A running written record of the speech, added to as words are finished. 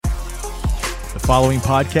The following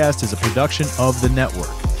podcast is a production of the network.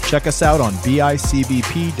 Check us out on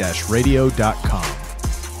bicbp-radio.com.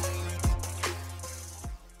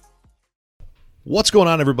 What's going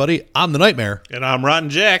on, everybody? I'm the Nightmare. And I'm Rotten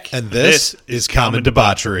Jack. And this is Common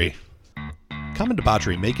Debauchery. Common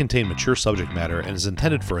Debauchery may contain mature subject matter and is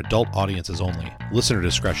intended for adult audiences only. Listener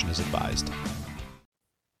discretion is advised.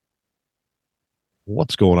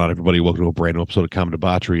 What's going on, everybody? Welcome to a brand new episode of Common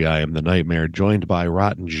Debauchery. I am the Nightmare, joined by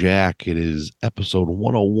Rotten Jack. It is episode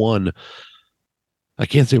 101. I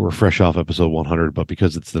can't say we're fresh off episode 100, but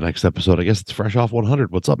because it's the next episode, I guess it's fresh off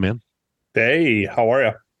 100. What's up, man? Hey, how are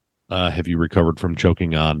you? Have you recovered from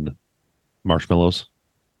choking on marshmallows?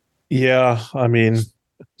 Yeah, I mean,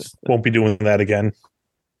 won't be doing that again.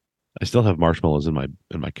 I still have marshmallows in my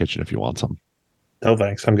kitchen if you want some. No,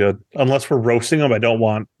 thanks. I'm good. Unless we're roasting them, I don't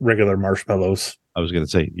want regular marshmallows. I was going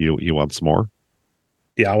to say, you want some more?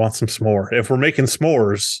 Yeah, I want some s'more. If we're making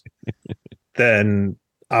s'mores, then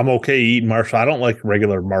I'm okay eating marshmallows. I don't like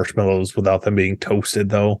regular marshmallows without them being toasted,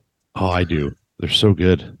 though. Oh, I do. They're so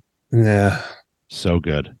good. Yeah. So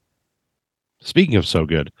good. Speaking of so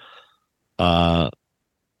good,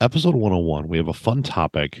 episode 101, we have a fun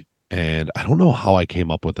topic, and I don't know how I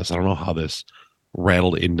came up with this. I don't know how this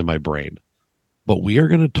rattled into my brain, but we are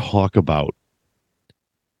going to talk about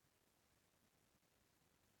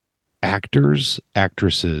actors,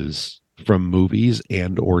 actresses from movies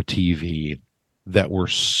and or TV that were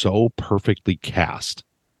so perfectly cast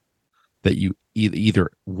that you either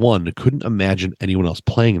one, couldn't imagine anyone else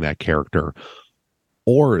playing that character,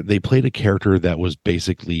 or they played a character that was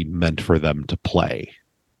basically meant for them to play.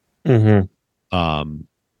 Mm-hmm.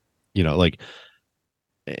 You know, like,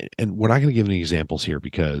 and we're not going to give any examples here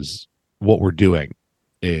because what we're doing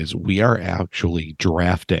is we are actually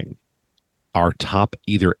drafting our top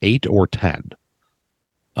either 8 or 10.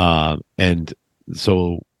 And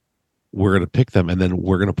so we're going to pick them and then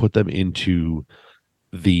we're going to put them into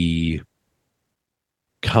the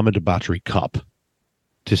Common Debauchery Cup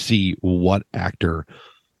to see what actor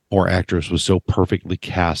or actress was so perfectly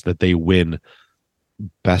cast that they win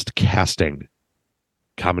best casting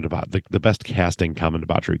the best casting Common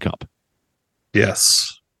Debauchery Cup.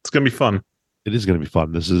 Yes. It's going to be fun. It is going to be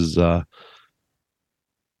fun. This is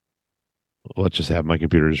let's just have my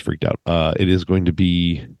computer just freaked out. It is going to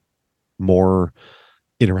be more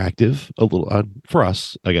interactive, a little for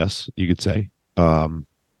us, I guess you could say. It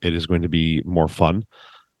is going to be more fun,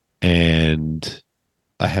 and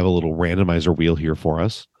I have a little randomizer wheel here for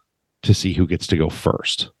us to see who gets to go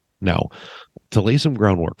first. Now, to lay some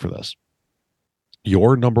groundwork for this,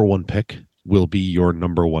 your number one pick will be your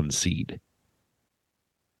number one seed,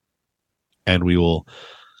 and we will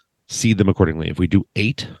seed them accordingly. If we do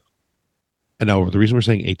 8. And now the reason we're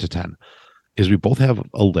saying 8 to 10 is we both have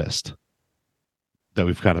a list that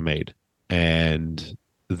we've kind of made, and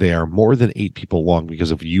they are more than 8 people long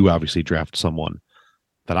because if you obviously draft someone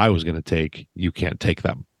that I was going to take, you can't take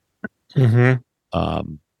them.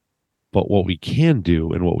 Mm-hmm. But what we can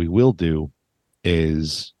do and what we will do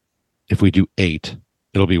is if we do 8,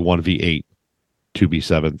 it'll be 1v8,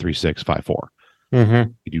 2v7, 3-6, 5-4. Mm-hmm. If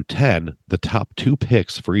we do 10, the top 2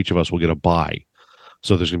 picks for each of us will get a bye.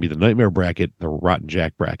 So there's going to be the Nightmare bracket, the Rotten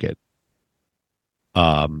Jack bracket.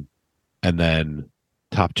 And then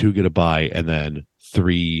top 2 get a bye, and then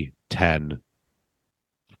 3, 10,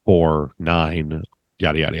 4, 9,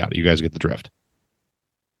 yada, yada, yada. You guys get the drift.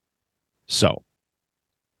 So,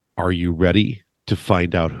 are you ready to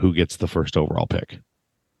find out who gets the first overall pick?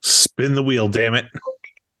 Spin the wheel, damn it.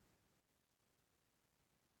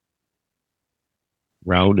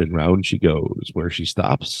 Round and round she goes. Where she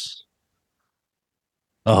stops...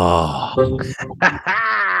 Oh,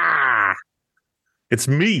 it's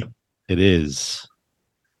me. It is.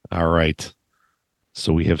 All right.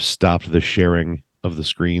 So we have stopped the sharing of the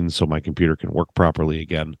screen so my computer can work properly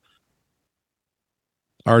again.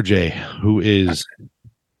 RJ, who is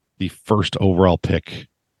the first overall pick?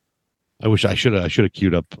 I wish I should have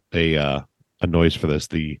queued up a noise for this.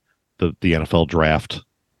 The NFL draft.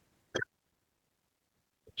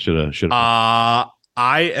 Should have.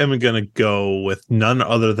 I am going to go with none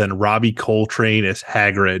other than Robbie Coltrane as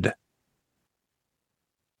Hagrid.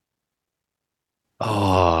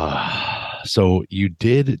 So you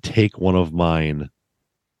did take one of mine.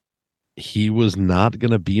 He was not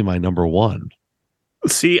going to be my number one.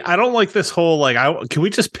 See, I don't like this whole, can we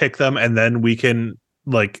just pick them and then we can,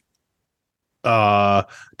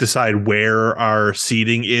 decide where our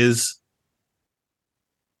seating is?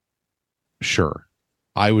 Sure.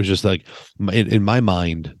 I was just like, in my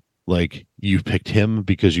mind, like, you picked him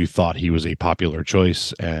because you thought he was a popular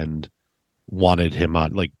choice and wanted him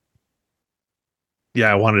on, like.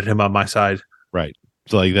 Yeah, I wanted him on my side. Right.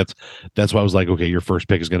 So like that's why I was like, okay, your first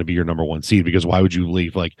pick is going to be your number one seed, because why would you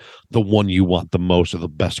leave like the one you want the most or the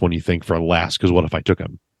best one you think for last? Because what if I took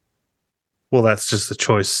him? Well, that's just a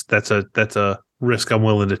choice. That's a risk I'm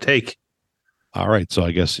willing to take. All right. So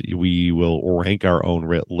I guess we will rank our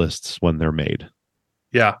own lists when they're made.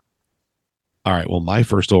 Yeah. All right. Well, my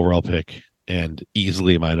first overall pick and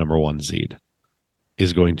easily my number one seed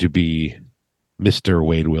is going to be Mr.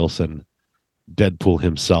 Wade Wilson, Deadpool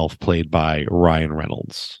himself, played by Ryan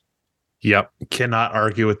Reynolds. Yep. Cannot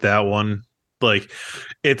argue with that one. Like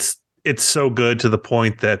it's so good to the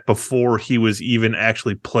point that before he was even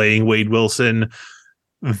actually playing Wade Wilson,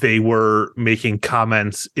 they were making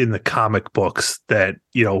comments in the comic books that,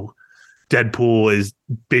 Deadpool is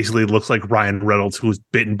basically looks like Ryan Reynolds, who was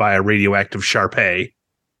bitten by a radioactive Shar-Pei.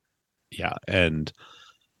 Yeah. And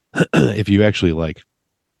if you actually like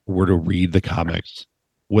were to read the comics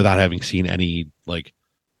without having seen any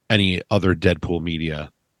other Deadpool media,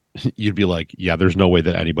 you'd be like, yeah, there's no way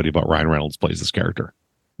that anybody but Ryan Reynolds plays this character.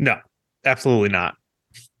 No, absolutely not.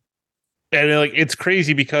 And it's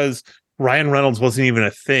crazy because Ryan Reynolds wasn't even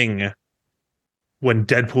a thing when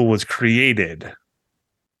Deadpool was created.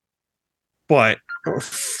 But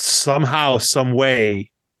somehow, some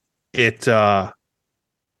way, it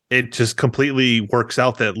just completely works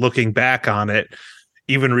out that looking back on it,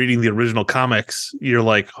 even reading the original comics, you're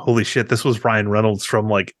like, holy shit, this was Ryan Reynolds from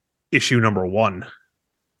like issue number 1.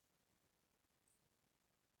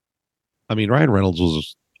 I mean, Ryan Reynolds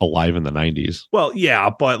was alive in the 90s. Well, yeah,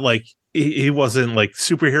 but like he wasn't like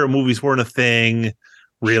superhero movies weren't a thing,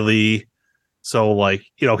 really. So like,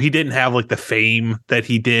 he didn't have like the fame that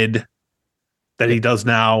he did, that he does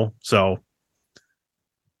now. So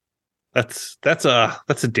that's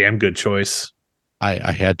a damn good choice.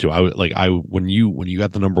 I had to. When you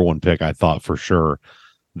got the number one pick, I thought for sure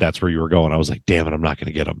that's where you were going. I was like, damn it, I'm not going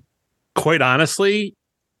to get him. Quite honestly,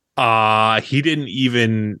 he didn't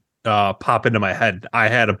even pop into my head. I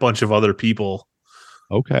had a bunch of other people.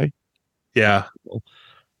 Okay. Yeah.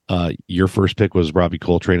 Your first pick was Robbie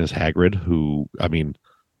Coltrane as Hagrid, who, I mean,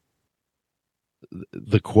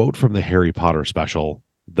 the quote from the Harry Potter special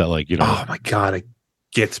that oh my God, it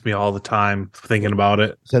gets me all the time thinking about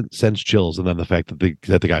it. Sends chills. And then the fact that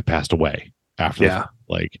the guy passed away after,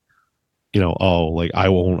 I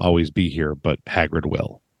won't always be here, but Hagrid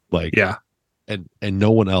will. Yeah. And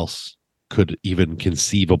no one else could even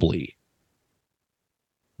conceivably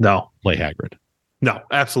play Hagrid. No,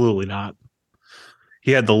 absolutely not.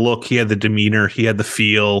 He had the look, he had the demeanor, he had the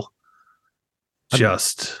feel.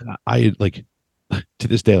 I to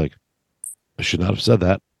this day, I should not have said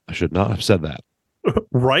that. I should not have said that.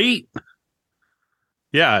 Right?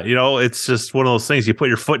 Yeah, it's just one of those things. You put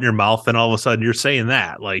your foot in your mouth and all of a sudden you're saying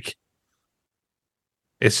that. Like,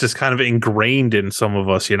 it's just kind of ingrained in some of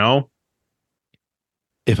us,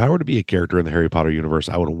 If I were to be a character in the Harry Potter universe,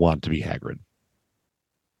 I would want to be Hagrid.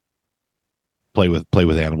 Play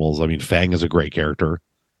with animals. I mean, Fang is a great character.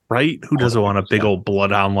 Right? Who doesn't want a big old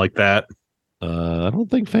bloodhound like that? I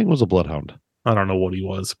don't think Fang was a bloodhound. I don't know what he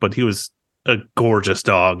was, but he was a gorgeous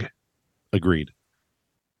dog. Agreed.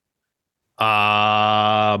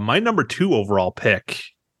 My number 2 overall pick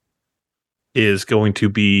is going to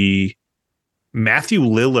be Matthew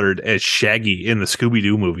Lillard as Shaggy in the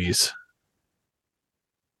Scooby-Doo movies.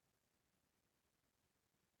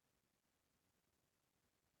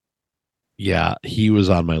 Yeah, he was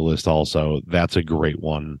on my list also. That's a great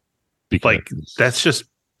one. Because that's just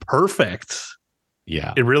perfect.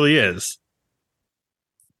 Yeah. It really is.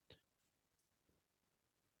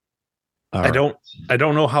 I don't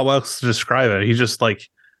know how else to describe it. He's just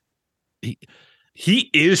he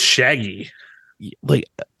is Shaggy.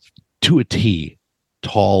 To a T.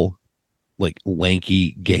 Tall,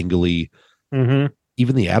 lanky, gangly. Mm-hmm.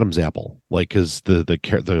 Even the Adam's apple. Because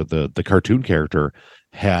the cartoon character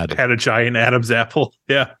had a giant Adam's apple.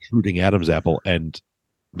 Yeah. Shooting Adam's apple, and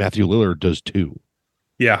Matthew Lillard does too.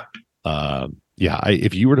 Yeah.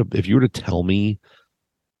 If you were to tell me,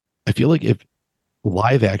 I feel like if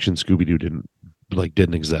live action Scooby-Doo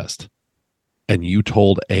didn't exist, and you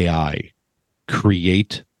told AI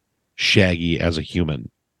create Shaggy as a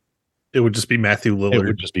human, it would just be Matthew Lillard. It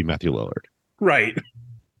would just be Matthew Lillard. Right.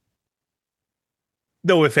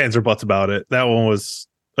 No ifs, ands, or buts about it. That one was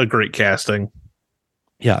a great casting.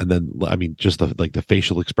 Yeah, and then I mean, just the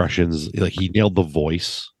facial expressions, he nailed the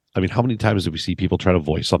voice. I mean, how many times do we see people try to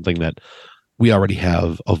voice something that we already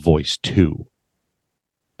have a voice to,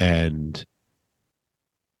 and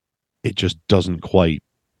it just doesn't quite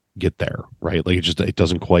get there, right? It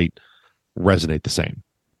doesn't quite resonate the same.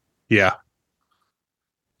 Yeah.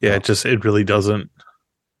 Yeah, it really doesn't.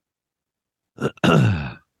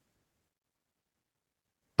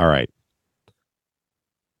 All right.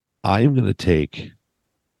 I'm going to take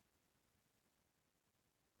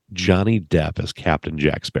Johnny Depp as Captain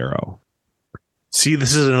Jack Sparrow. See,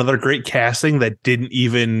 this is another great casting that didn't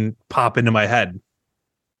even pop into my head.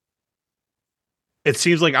 It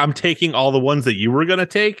seems like I'm taking all the ones that you were going to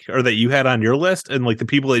take or that you had on your list, and like the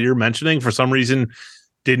people that you're mentioning for some reason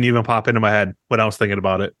didn't even pop into my head when I was thinking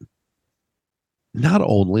about it. Not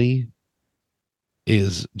only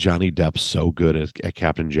is Johnny Depp so good at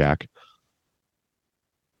Captain Jack,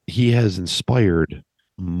 he has inspired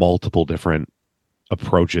multiple different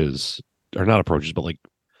approaches, or not approaches, but like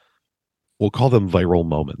we'll call them viral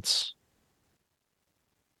moments.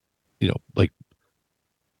 You know, like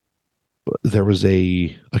there was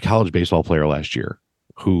a college baseball player last year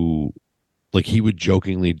who, like, he would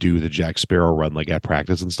jokingly do the Jack Sparrow run like at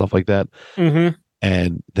practice and stuff like that. Mm-hmm.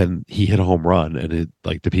 And then he hit a home run, and it,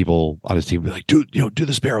 like, the people on his team would be like, dude, you know, do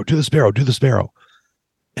the Sparrow, do the Sparrow, do the Sparrow.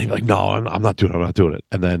 And he'd be like, no, I'm not doing it.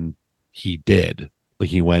 And then he did. Like,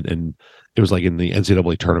 he went, and it was like in the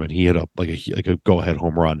NCAA tournament, he hit up like a go ahead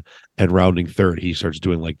home run, and rounding third, he starts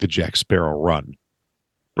doing like the Jack Sparrow run,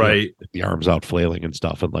 right? You know, the arms out flailing and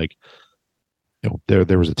stuff. And like, you know,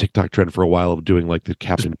 there was a TikTok trend for a while of doing like the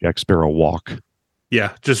Captain Jack Sparrow walk.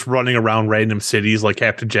 Yeah, just running around random cities like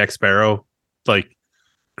Captain Jack Sparrow. Like,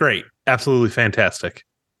 great, absolutely fantastic.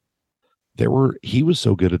 He was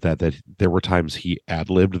so good at that there were times he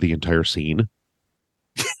ad-libbed the entire scene.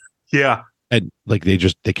 Yeah. And like they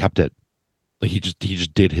kept it. Like he just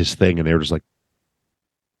did his thing, and they were just like,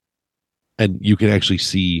 and you can actually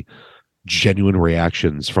see genuine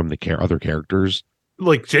reactions from the other characters.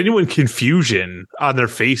 Like genuine confusion on their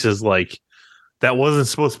faces, like that wasn't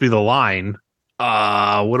supposed to be the line.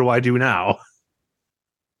 What do I do now?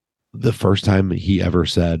 The first time he ever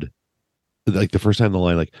said, like the first time the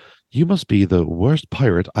line, like, you must be the worst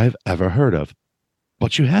pirate I've ever heard of,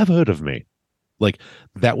 but you have heard of me. Like,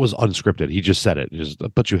 that was unscripted. He just said it.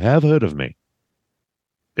 But you have heard of me.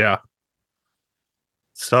 Yeah.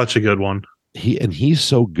 Such a good one. He's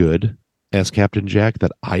so good as Captain Jack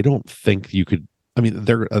that I don't think you could. I mean,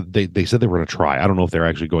 they said they were going to try. I don't know if they're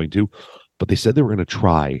actually going to, but they said they were going to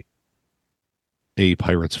try a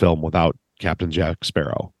Pirates film without Captain Jack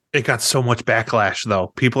Sparrow. It got so much backlash, though.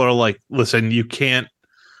 People are like, listen, you can't,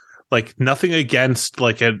 like, nothing against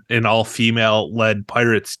like an all-female led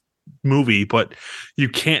Pirates movie, but you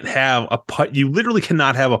can't have you literally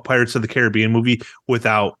cannot have a Pirates of the Caribbean movie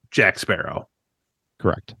without Jack Sparrow.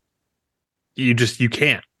 Correct. You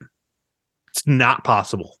can't. It's not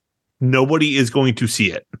possible. Nobody is going to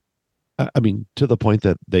see it. I mean, to the point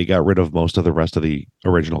that they got rid of most of the rest of the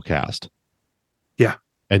original cast. Yeah.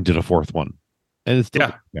 And did a fourth one. And it's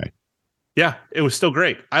still okay. Yeah, it was still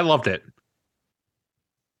great. I loved it.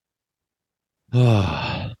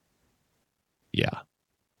 Yeah.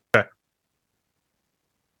 Okay.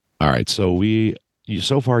 All right. So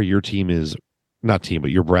so far your team is not team, but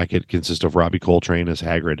your bracket consists of Robbie Coltrane as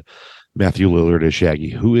Hagrid, Matthew Lillard as Shaggy.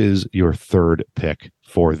 Who is your third pick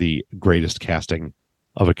for the greatest casting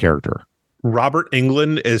of a character? Robert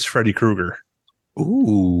Englund as Freddy Krueger.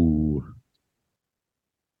 Ooh.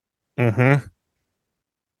 Mm-hmm.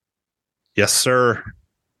 Yes, sir.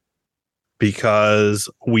 Because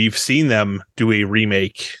we've seen them do a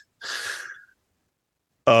remake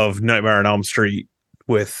of Nightmare on Elm Street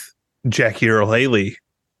with Jackie Earle Haley,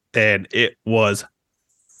 and it was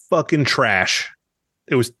fucking trash.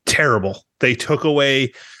 It was terrible. They took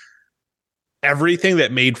away everything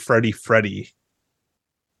that made Freddy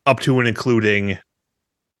up to and including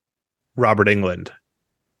Robert Englund,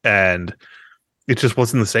 and it just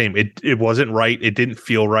wasn't the same. It wasn't right. It didn't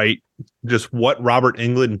feel right. Just what Robert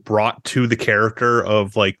Englund brought to the character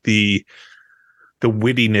of like the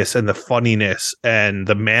wittiness and the funniness and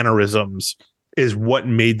the mannerisms is what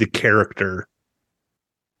made the character.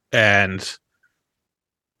 And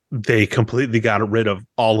they completely got rid of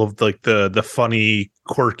all of like the funny,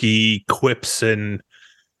 quirky quips and,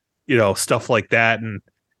 you know, stuff like that. And,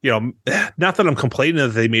 you know, not that I'm complaining that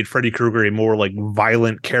they made Freddy Krueger a more like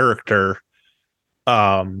violent character.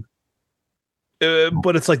 But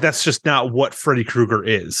it's like, that's just not what Freddy Krueger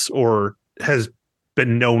is or has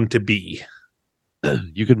been known to be.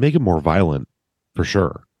 You could make it more violent for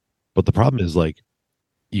sure. But the problem is like,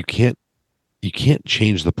 you can't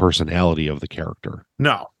change the personality of the character.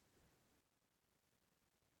 No.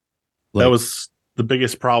 Like, that was the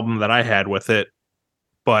biggest problem that I had with it.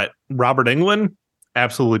 But Robert Englund,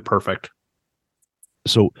 absolutely perfect.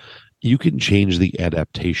 So you can change the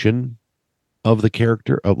adaptation of the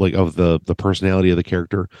character, of the personality of the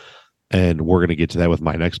character, and we're going to get to that with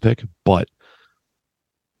my next pick, but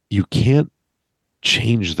you can't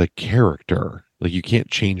change the character. Like you can't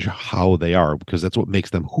change how they are because that's what makes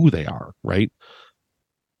them who they are, right?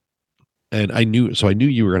 And I knew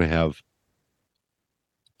you were going to have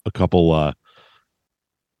a couple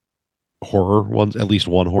horror ones, at least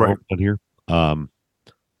one horror Right. one here.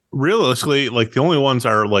 Realistically, like the only ones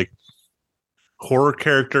are like horror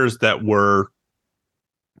characters that were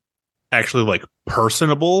actually like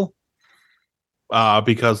personable.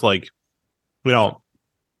 Because like, you know,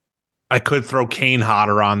 I could throw Kane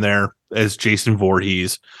Hodder on there as Jason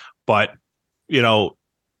Voorhees, but you know,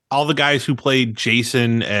 all the guys who played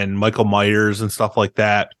Jason and Michael Myers and stuff like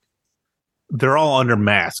that, they're all under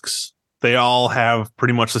masks. They all have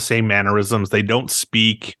pretty much the same mannerisms. They don't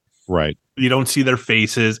speak. Right. You don't see their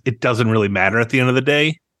faces. It doesn't really matter at the end of the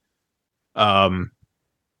day. So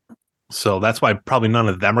that's why probably none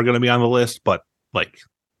of them are going to be on the list. But like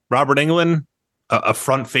Robert Englund, a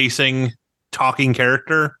front-facing talking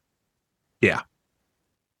character, yeah.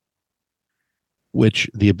 Which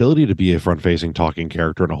the ability to be a front-facing talking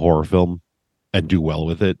character in a horror film and do well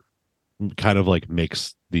with it kind of like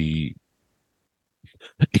makes the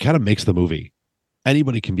movie.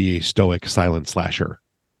 Anybody can be a stoic silent slasher.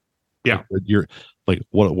 Yeah. Like, you're like,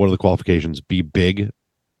 what are the qualifications? Be big,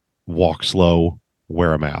 walk slow,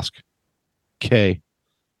 wear a mask. Okay.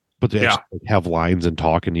 But they actually have lines and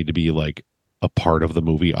talk and need to be like a part of the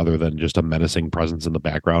movie other than just a menacing presence in the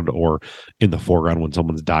background or in the foreground when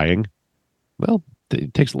someone's dying. Well,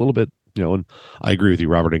 it takes a little bit, you know, and I agree with you.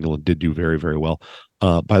 Robert Englund did do very, very well.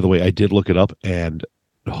 By the way, I did look it up, and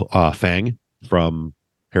Fang from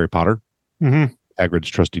Harry Potter, Hagrid's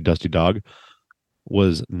trusty dusty dog,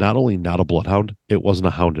 was not only not a bloodhound, it wasn't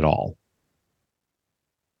a hound at all.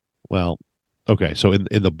 Well, okay, so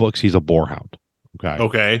in the books, he's a boarhound.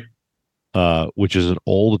 Okay. Which is an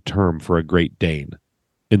old term for a Great Dane.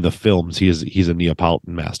 In the films, he's a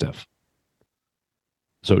Neapolitan Mastiff.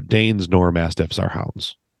 So Danes nor Mastiffs are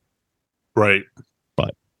hounds. Right.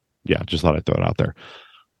 But yeah, just thought I'd throw it out there.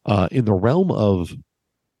 In the realm of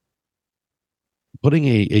putting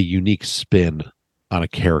a unique spin on a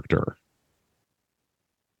character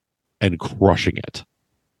and crushing it,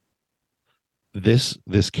 this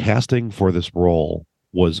casting for this role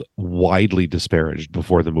was widely disparaged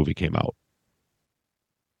before the movie came out.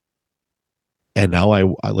 And now I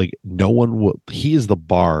like, no one will, he is the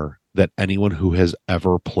bar that anyone who has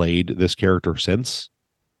ever played this character since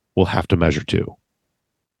will have to measure to.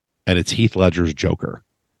 And it's Heath Ledger's Joker.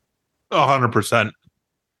 100%.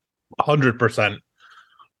 100%.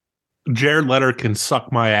 Jared Leto can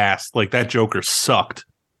suck my ass. Like, that Joker sucked.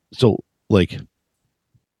 So, like,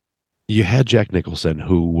 you had Jack Nicholson,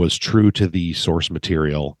 who was true to the source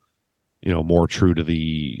material, you know, more true to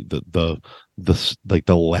the like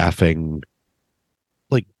the laughing,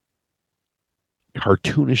 like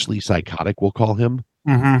cartoonishly psychotic, we'll call him,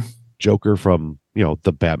 Joker from, you know,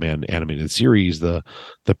 the Batman animated series, the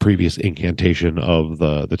previous incantation of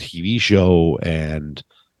the TV show, and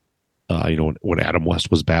you know, when Adam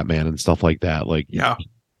West was Batman and stuff like that, like, yeah,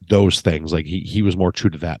 those things, like he was more true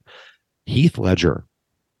to that. Heath Ledger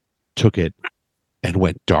took it and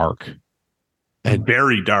went dark, and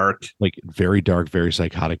very dark, like very dark, very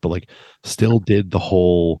psychotic, but like still did the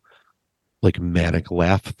whole like manic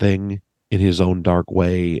laugh thing in his own dark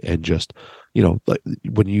way. And just, you know, like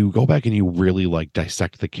when you go back and you really like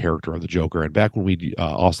dissect the character of the Joker, and back when we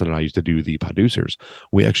Austin and I used to do the producers,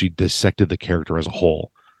 we actually dissected the character as a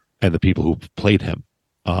whole and the people who played him.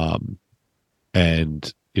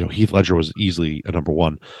 And you know, Heath Ledger was easily a number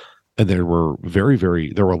one. And there were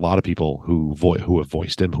there were a lot of people who have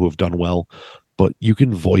voiced him, who have done well. But you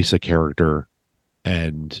can voice a character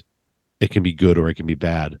and it can be good or it can be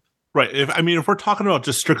bad. Right. If we're talking about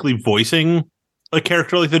just strictly voicing a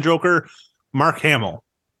character like the Joker, Mark Hamill.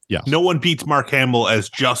 Yes. No one beats Mark Hamill as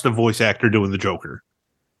just a voice actor doing the Joker.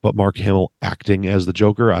 But Mark Hamill acting as the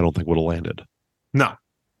Joker, I don't think would have landed. No.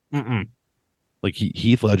 Like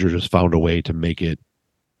Heath Ledger just found a way to make it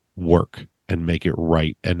work and make it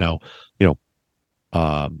right. And now, you know,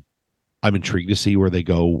 I'm intrigued to see where they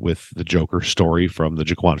go with the Joker story from the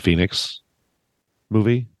Joaquin Phoenix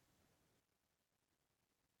movie.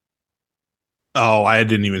 Oh, I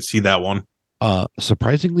didn't even see that one.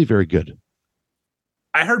 Surprisingly very good.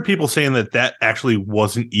 I heard people saying that actually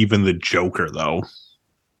wasn't even the Joker, though.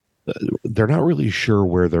 They're not really sure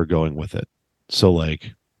where they're going with it. So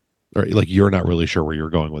like, or like, you're not really sure where you're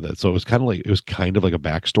going with it. So it was kind of like a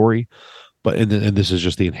backstory. But and this is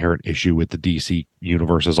just the inherent issue with the DC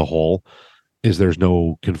universe as a whole, is there's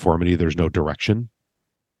no conformity, there's no direction,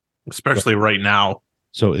 especially right now.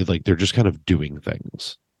 So like they're just kind of doing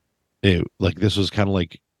things. Like this was kind of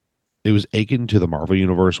like, it was akin to the Marvel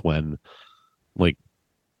universe when like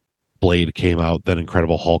Blade came out, then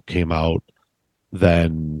Incredible Hulk came out,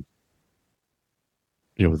 then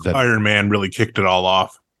then Iron Man really kicked it all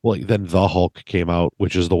off. well, then the Hulk came out,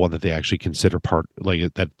 which is the one that they actually consider part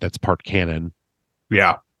that's part canon.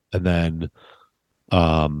 Yeah. And then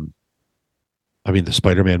the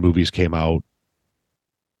Spider-Man movies came out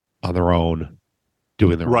on their own,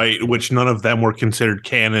 doing their Right, which none of them were considered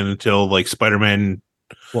canon until like Spider-Man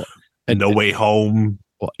and No Way Home.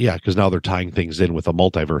 Well, yeah, because now they're tying things in with a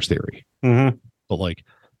multiverse theory. Mm-hmm. But like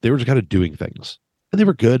they were just kind of doing things, and they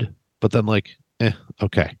were good. But then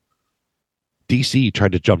okay. DC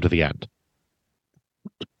tried to jump to the end.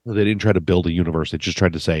 They didn't try to build a universe. They just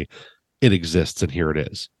tried to say it exists and here it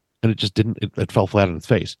is, and it just didn't. It fell flat on its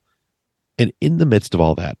face. And in the midst of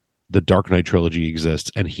all that, the Dark Knight trilogy exists,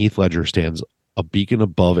 and Heath Ledger stands a beacon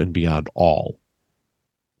above and beyond all,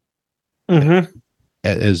 Mm-hmm.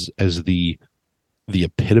 as the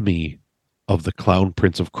epitome of the clown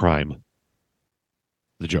prince of crime,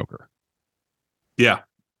 the Joker. Yeah.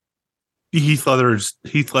 Heath Ledger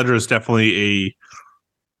is definitely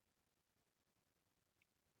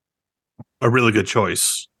a really good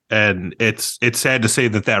choice. And it's sad to say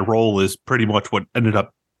that role is pretty much what ended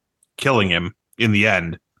up killing him in the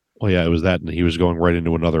end. Well, yeah, it was that, and he was going right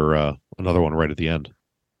into another one right at the end.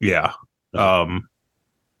 Yeah. I don't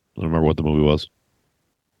remember what the movie was.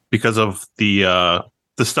 Because of the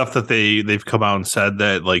stuff that they've come out and said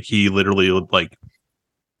that like he literally like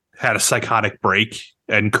had a psychotic break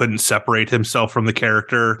and couldn't separate himself from the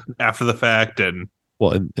character after the fact. And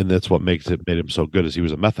well, and that's what made him so good, is he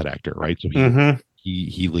was a method actor, right? So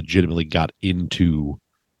he legitimately got into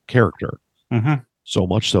character. Mm-hmm. So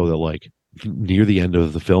much so that like near the end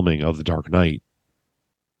of the filming of The Dark Knight,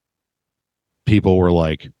 people were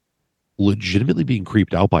like legitimately being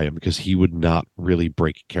creeped out by him because he would not really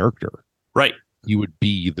break character. Right. He would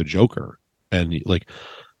be the Joker, and like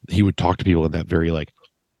he would talk to people in that very like,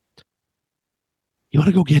 you want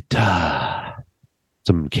to go get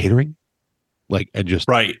some catering, like, and just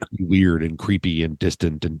Right. weird and creepy and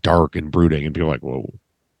distant and dark and brooding, and people are like, whoa.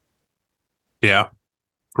 Yeah.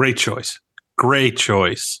 Great choice. Great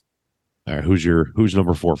choice. All right, who's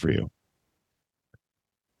number 4 for you?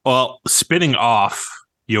 Well, spinning off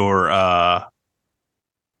your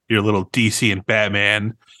little DC and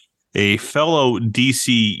Batman, a fellow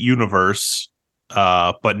DC universe,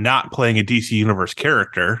 but not playing a DC universe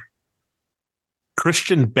character,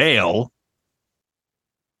 Christian Bale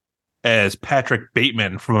as Patrick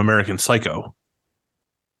Bateman from American Psycho.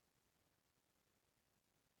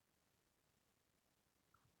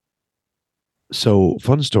 So,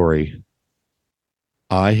 fun story.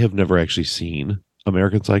 I have never actually seen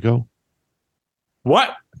American Psycho.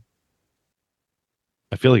 What?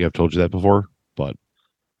 I feel like I've told you that before, but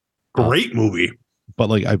Great movie. But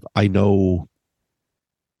like I know,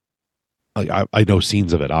 like I know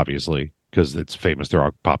scenes of it, obviously, because it's famous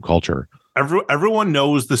throughout pop culture. Everyone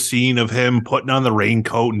knows the scene of him putting on the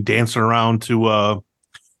raincoat and dancing around to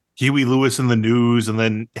Huey Lewis in the News, and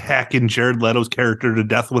then hacking Jared Leto's character to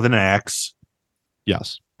death with an axe.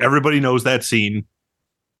 Yes. Everybody knows that scene.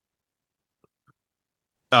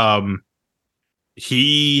 It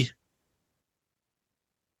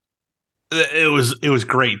was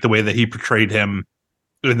great the way that he portrayed him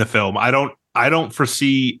in the film. I don't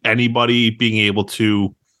foresee anybody being able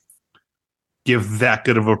to give that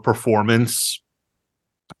good of a performance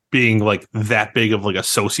being like that big of like a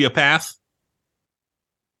sociopath.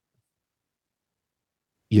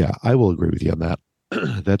 Yeah, I will agree with you on that.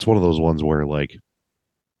 That's one of those ones where like,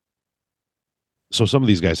 so some of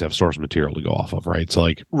these guys have source material to go off of, right? So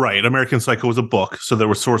like, right, American Psycho was a book, so there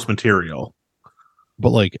was source material. But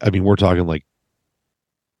like, I mean, we're talking like,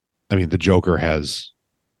 I mean, the Joker has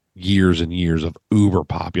years and years of uber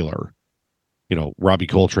popular. Robbie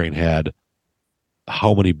Coltrane had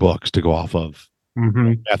how many books to go off of?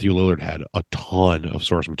 Mm-hmm. Matthew Lillard had a ton of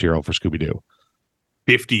source material for Scooby-Doo.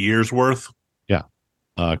 50 years worth. Yeah.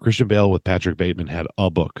 Christian Bale with Patrick Bateman had a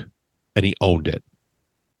book, and he owned it.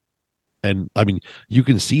 And I mean, you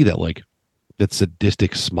can see that like that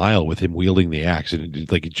sadistic smile with him wielding the axe, and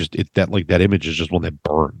that image is just one that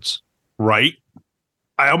burns. Right.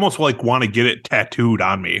 I almost like want to get it tattooed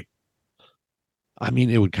on me. I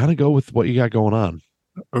mean, it would kind of go with what you got going on.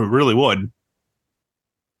 It really would.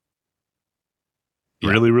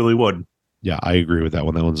 Yeah. Really, really would. Yeah, I agree with that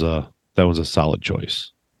one. That one's a solid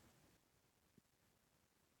choice.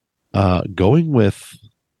 Going with,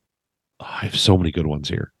 I have so many good ones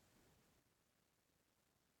here.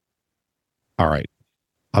 All right,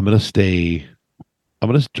 I'm gonna do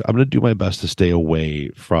my best to stay away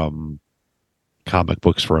from comic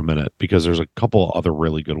books for a minute because there's a couple other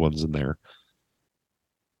really good ones in there.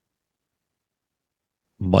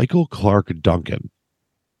 Michael Clark Duncan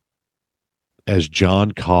as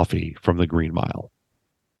John Coffey from The Green Mile?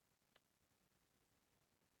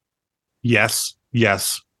 Yes.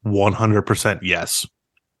 100% yes.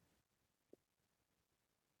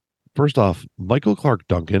 First off, Michael Clark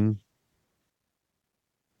Duncan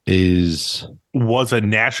was a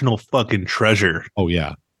national fucking treasure. Oh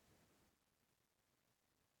yeah.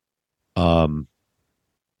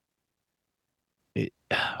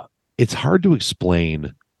 It's hard to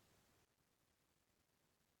explain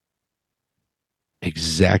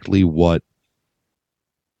exactly what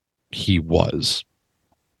he was.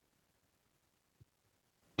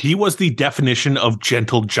 He was the definition of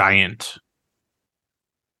gentle giant.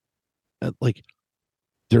 Like,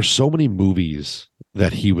 there's so many movies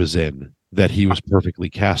that he was in that he was perfectly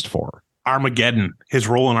cast for. Armageddon, his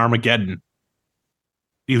role in Armageddon.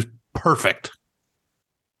 He was perfect.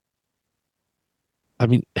 I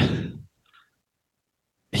mean,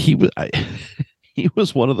 he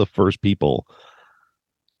was one of the first people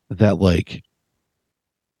that, like,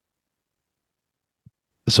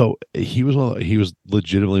 so he was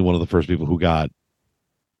legitimately one of the first people who got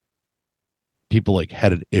people like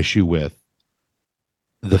had an issue with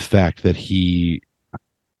the fact that he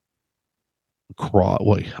I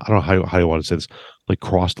don't know how you want to say this, like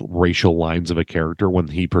crossed racial lines of a character when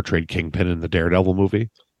he portrayed Kingpin in the Daredevil movie,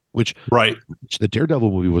 which the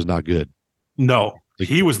Daredevil movie was not good. No, like,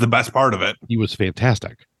 he was the best part of it. He was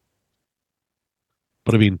fantastic.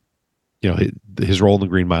 But I mean, his role in The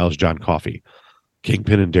Green Mile is John Coffey.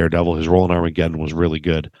 Kingpin and Daredevil, his role in Armageddon was really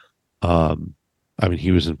good. I mean,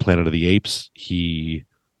 he was in Planet of the Apes.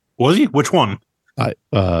 Was he? Which one?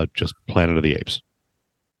 Just Planet of the Apes.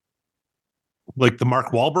 Like the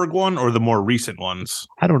Mark Wahlberg one or the more recent ones?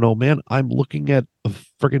 I don't know, man. I'm looking at a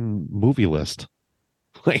friggin' movie list.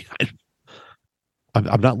 Like,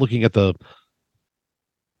 I'm not looking at the.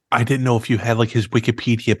 I didn't know if you had like his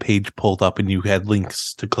Wikipedia page pulled up and you had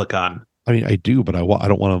links to click on. I mean, I do, but I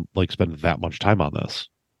don't want to like spend that much time on this.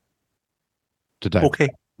 Okay,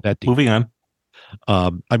 that deep. Moving on.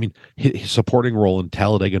 I mean, his supporting role in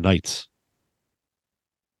Talladega Nights.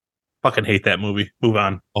 Fucking hate that movie. Move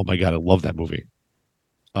on. Oh my god, I love that movie.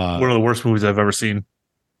 One of the worst movies I've ever seen.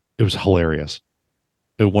 It was hilarious.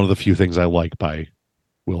 It was one of the few things I like by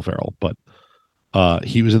Will Ferrell, but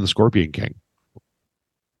he was in The Scorpion King.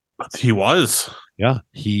 He was. Yeah,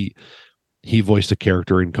 he voiced a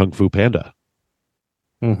character in Kung Fu Panda.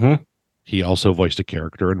 Mm-hmm. He also voiced a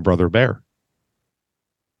character in Brother Bear.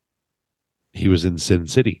 He was in Sin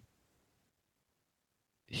City.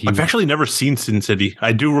 I've actually never seen Sin City.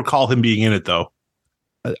 I do recall him being in it, though.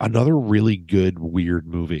 Another really good, weird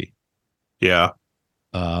movie. Yeah.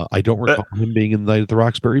 I don't recall him being in Night at the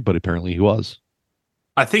Roxbury, but apparently he was.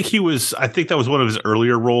 I think that was one of his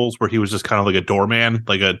earlier roles where he was just kind of like a doorman,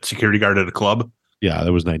 like a security guard at a club. Yeah,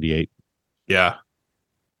 that was 98. Yeah.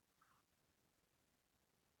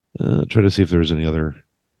 Try to see if there's any other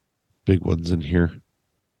big ones in here.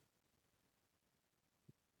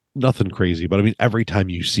 Nothing crazy, but I mean, every time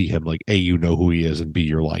you see him, like, A, you know who he is, and B,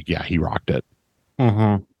 you're like, yeah, he rocked it.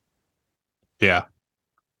 Mm-hmm. Yeah.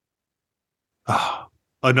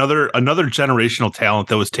 Another generational talent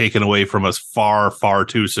that was taken away from us far, far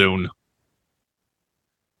too soon.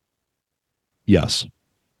 Yes,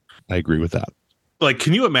 I agree with that. Like,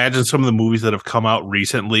 can you imagine some of the movies that have come out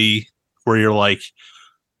recently where you're like,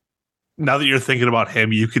 now that you're thinking about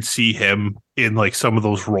him, you could see him in like some of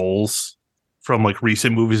those roles from like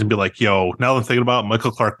recent movies and be like, yo, now that I'm thinking about it,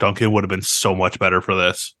 Michael Clark Duncan would have been so much better for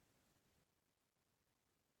this.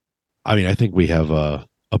 I mean, I think we have a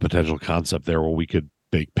potential concept there where we could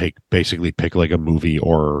basically pick like a movie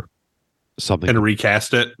or something and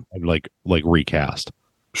recast it and like recast.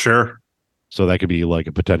 Sure. So that could be like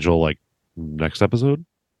a potential like next episode.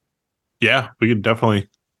 Yeah, we could definitely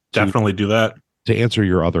do that. To answer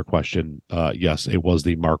your other question, yes, it was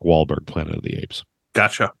the Mark Wahlberg Planet of the Apes.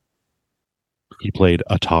 Gotcha. He played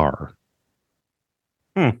Atar.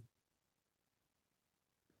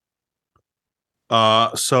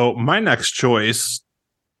 So my next choice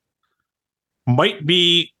might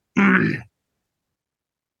be it's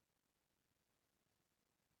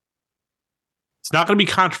not going to be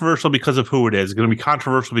controversial because of who it is. It's going to be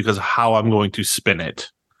controversial because of how I'm going to spin it.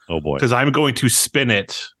 Oh boy. Because I'm going to spin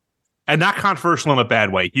it, and not controversial in a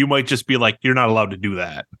bad way. You might just be like, you're not allowed to do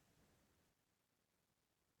that.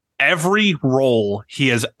 Every role he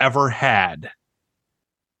has ever had,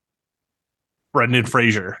 Brendan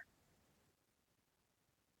Fraser,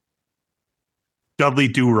 Dudley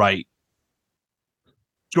Do-Right,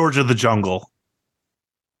 George of the Jungle,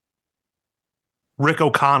 Rick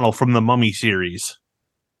O'Connell from the Mummy series,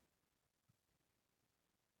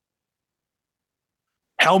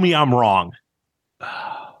 Tell me I'm wrong.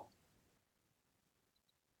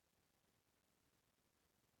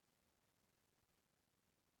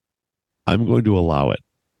 I'm going to allow it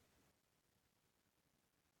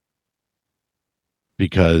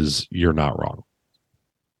because you're not wrong.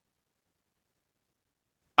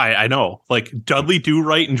 I know. Like Dudley Do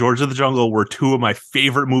Right and George of the Jungle were two of my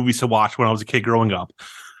favorite movies to watch when I was a kid growing up.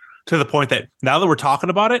 To the point that now that we're talking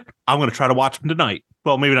about it, I'm going to try to watch them tonight.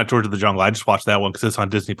 Well, maybe not George of the Jungle. I just watched that one because it's on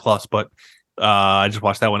Disney Plus, but I just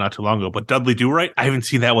watched that one not too long ago. But Dudley Do Right, I haven't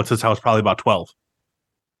seen that one since I was probably about 12.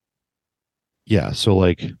 Yeah, so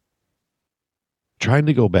like trying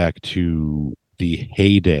to go back to the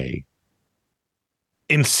heyday.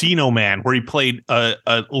 Encino Man, where he played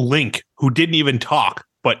a Link who didn't even talk,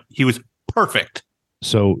 but he was perfect.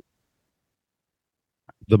 So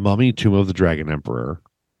The Mummy, Tomb of the Dragon Emperor,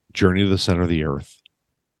 Journey to the Center of the Earth,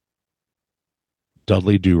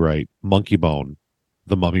 Dudley Do Right, Monkey Bone,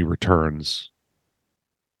 The Mummy Returns.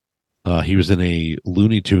 He was in a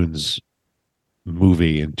Looney Tunes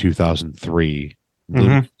movie in 2003, Looney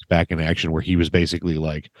Tunes Back in Action, where he was basically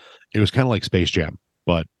like, it was kind of like Space Jam,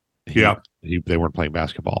 but they weren't playing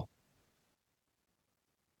basketball.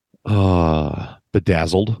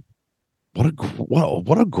 Bedazzled. What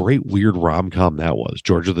a great weird rom-com that was.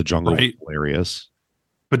 George of the Jungle was hilarious.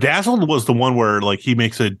 Bedazzled was the one where like he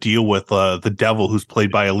makes a deal with the devil, who's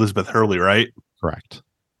played by Elizabeth Hurley, right? Correct.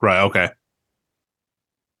 Right. Okay.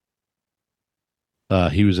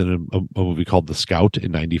 He was in a movie called The Scout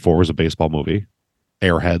in '94. It was a baseball movie.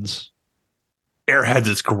 Airheads. Airheads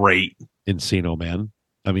is great. Encino Man.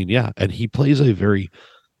 I mean, yeah, and he plays a very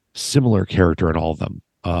similar character in all of them.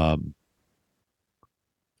 I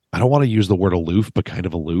don't want to use the word aloof, but kind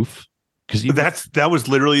of aloof, because that was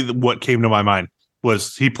literally what came to my mind.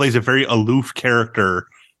 Was he plays a very aloof character,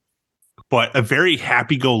 but a very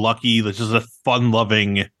happy-go-lucky, just a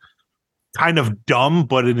fun-loving, kind of dumb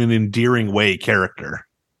but in an endearing way character.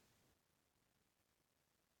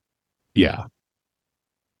 Yeah,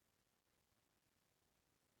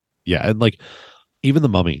 and like even the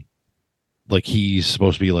Mummy, like he's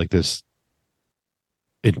supposed to be like this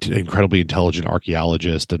incredibly intelligent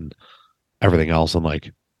archaeologist and everything else, and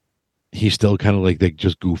like he's still kind of like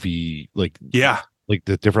just goofy, like like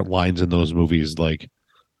the different lines in those movies, like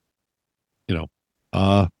you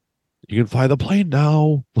can fly the plane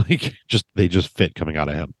now, like they just fit coming out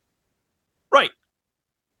of him, right?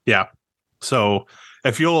 Yeah. So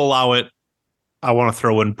if you'll allow it, I want to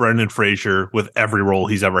throw in Brendan Fraser with every role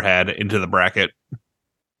he's ever had into the bracket.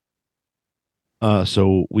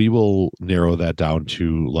 So we will narrow that down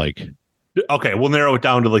to like, okay, we'll narrow it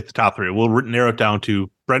down to like the top three. We'll narrow it down to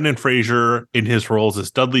Brendan Fraser in his roles as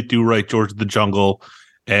Dudley Do Right, George of the Jungle,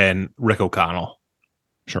 and Rick O'Connell.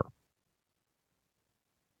 Sure.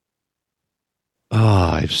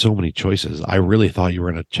 I have so many choices. I really thought you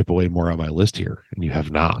were going to chip away more on my list here, and you have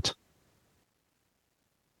not.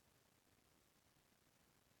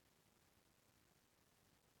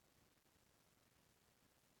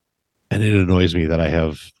 And it annoys me that I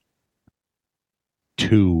have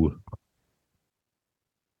two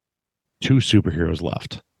superheroes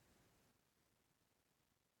left.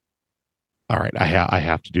 All right, I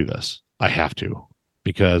have to do this. I have to,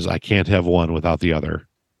 because I can't have one without the other.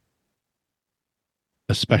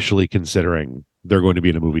 Especially considering they're going to be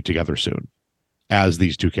in a movie together soon as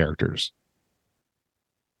these two characters.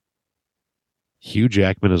 Hugh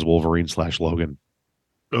Jackman as Wolverine / Logan.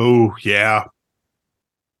 Oh, yeah.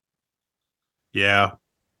 Yeah.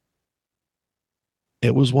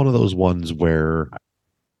 It was one of those ones where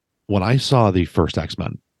when I saw the first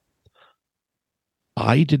X-Men,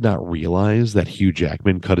 I did not realize that Hugh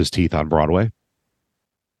Jackman cut his teeth on Broadway.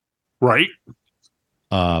 Right.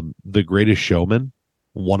 The Greatest Showman,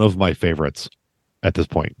 one of my favorites at this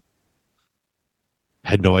point.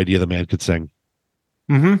 Had no idea the man could sing.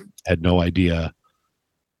 Mm-hmm. Had no idea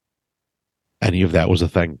any of that was a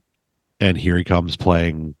thing. And here he comes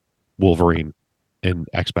playing Wolverine in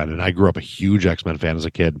X-Men. And I grew up a huge X-Men fan as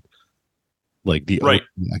a kid. Like the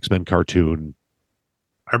X-Men cartoon.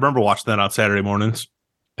 I remember watching that on Saturday mornings.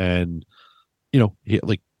 And,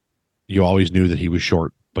 you always knew that he was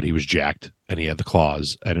short, but he was jacked and he had the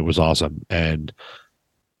claws and it was awesome. And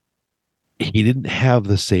he didn't have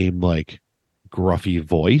the same like gruffy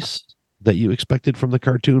voice that you expected from the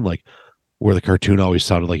cartoon, like where the cartoon always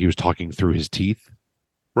sounded like he was talking through his teeth.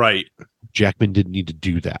 Right. Jackman didn't need to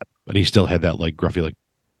do that, but he still had that like gruffy, like.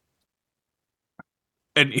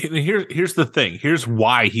 And here's the thing. Here's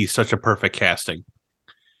why he's such a perfect casting.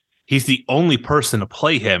 He's the only person to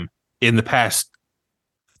play him in the past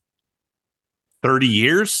 30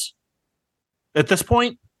 years at this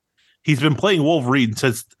point. he's been playing Wolverine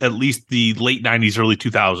since at least the late 90s, early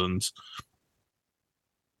 2000s,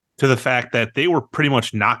 to the fact that they were pretty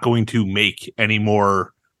much not going to make any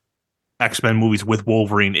more X-Men movies with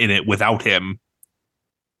Wolverine in it without him.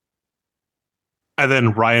 And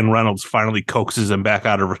then Ryan Reynolds finally coaxes him back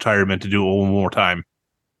out of retirement to do it one more time.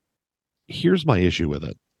 Here's my issue with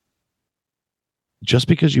it. Just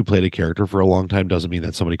because you played a character for a long time doesn't mean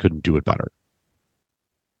that somebody couldn't do it better.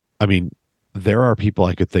 I mean, there are people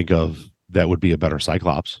I could think of that would be a better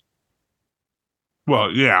Cyclops.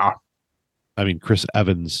 Well, yeah. I mean, Chris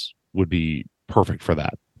Evans would be perfect for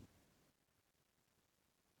that.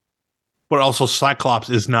 But also Cyclops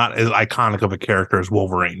is not as iconic of a character as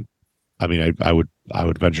Wolverine. I mean, I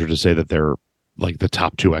would venture to say that they're like the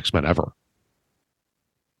top 2 X-Men ever.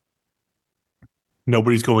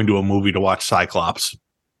 Nobody's going to a movie to watch Cyclops.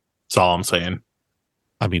 That's all I'm saying.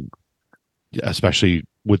 I mean, especially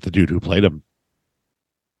with the dude who played him.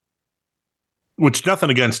 Which,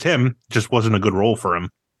 nothing against him, just wasn't a good role for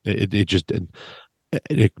him. It just didn't.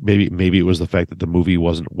 Maybe it was the fact that the movie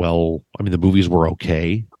wasn't well. I mean, the movies were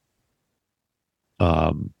okay.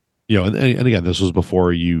 And again, this was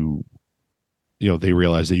before they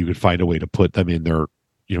realized that you could find a way to put them in their,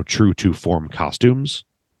 true to form costumes,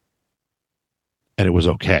 and it was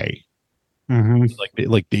okay. Mm-hmm.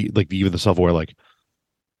 Like even the self-aware, like,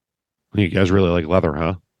 you guys really like leather,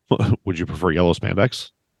 huh? Would you prefer yellow spandex?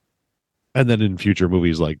 And then in future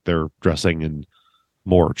movies, like, they're dressing in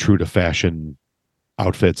more true to fashion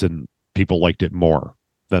outfits, and people liked it more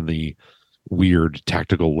than the weird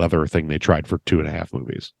tactical leather thing they tried for 2.5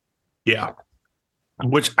 movies. Yeah.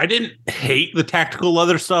 Which I didn't hate the tactical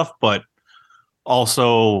leather stuff, but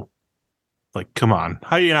also, like, come on.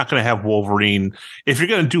 How are you not going to have Wolverine? If you're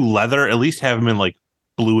going to do leather, at least have him in, like,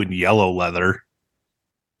 blue and yellow leather.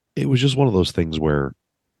 It was just one of those things where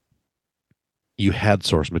you had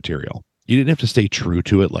source material. You didn't have to stay true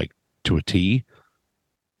to it, like, to a T,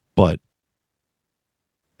 but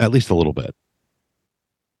at least a little bit.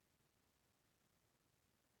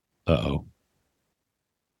 Uh-oh.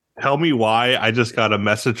 Tell me why I just got a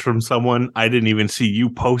message from someone. I didn't even see you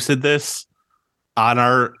posted this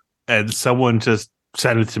on and someone just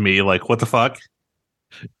sent it to me. Like, what the fuck?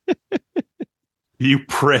 You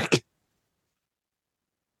prick.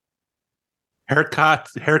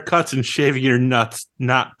 Haircuts and shaving your nuts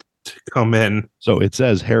not to come in. So it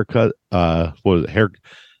says haircut,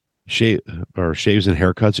 shaves and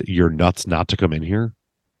haircuts, your nuts not to come in here,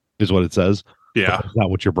 is what it says. Yeah. But that's not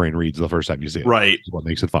what your brain reads the first time you see it. Right. That's what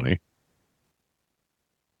makes it funny.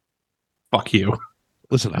 Fuck you.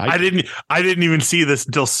 Listen, I didn't even see this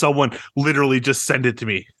until someone literally just sent it to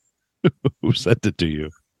me. Who sent it to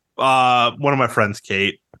you? One of my friends,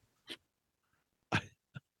 Kate.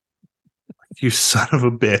 You son of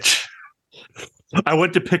a bitch. I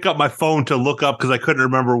went to pick up my phone to look up because I couldn't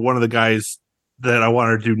remember one of the guys that I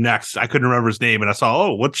wanted to do next. I couldn't remember his name, and I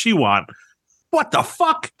saw, what's she want? What the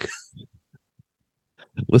fuck?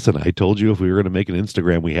 Listen, I told you if we were going to make an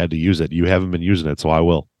Instagram, we had to use it. You haven't been using it, so I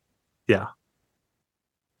will. Yeah.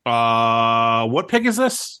 What pick is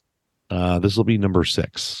this? This will be number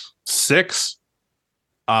 6. 6.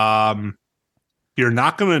 You're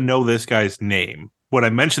not going to know this guy's name. When I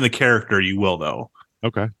mention the character, you will, though.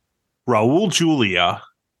 Okay. Raul Julia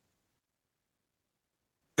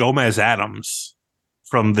Gomez Adams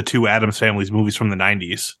from the 2 Addams Family's movies from the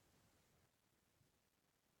 90s.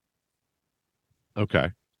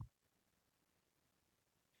 Okay.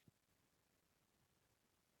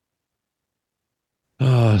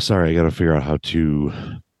 Sorry, I got to figure out how to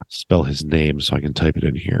spell his name so I can type it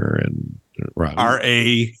in here. And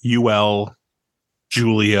Raul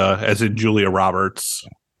Julia, as in Julia Roberts.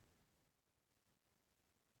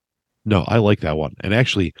 No, I like that one. And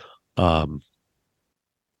actually,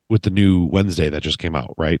 with the new Wednesday that just came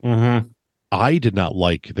out, right? Mm-hmm. I did not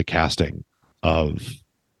like the casting of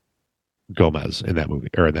Gomez in that movie,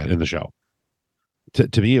 or in the show.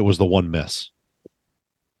 To me, it was the one miss.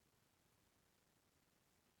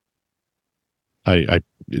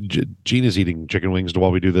 Gene is eating chicken wings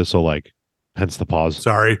while we do this, so hence the pause.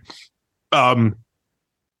 Sorry.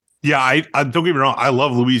 Yeah, I don't get me wrong. I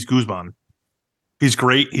love Luis Guzman. He's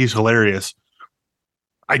great. He's hilarious.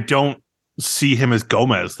 I don't see him as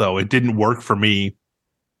Gomez, though. It didn't work for me.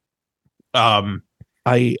 I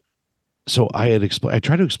tried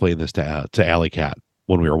to explain this to Alley Cat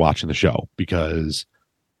when we were watching the show, because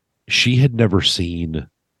she had never seen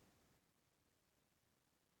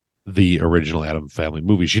the original Addams Family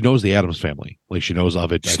movie. She knows the Addams Family. She knows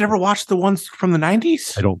of it. She's never watched the ones from the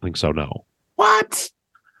 90s? I don't think so, no. What?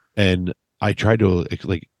 And I tried to,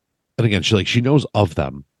 and again, she knows of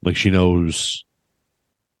them. She knows,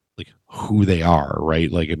 who they are,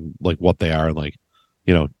 right? Like, and like what they are, and like,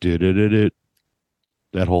 you know,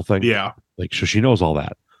 that whole thing. Yeah. Like, so she knows all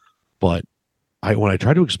that. But when I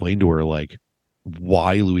tried to explain to her like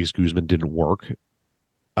why Luis Guzman didn't work,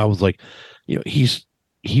 I was like, you know,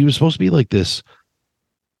 he was supposed to be like this,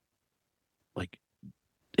 like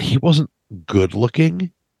he wasn't good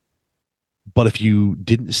looking, but if you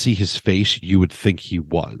didn't see his face, you would think he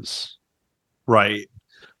was. Right.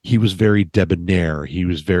 He was very debonair. He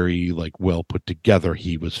was very like well put together.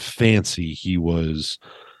 He was fancy. He was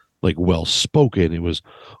like well spoken. It was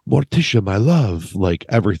Morticia, my love, like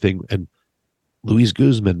everything. And Luis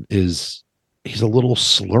Guzman he's a little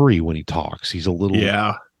slurry when he talks. He's a little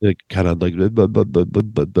like kind of like you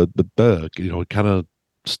know, kind of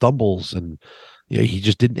stumbles, and yeah, he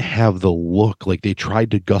just didn't have the look. Like they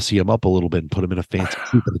tried to gussy him up a little bit and put him in a fancy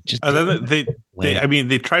suit, but it just And then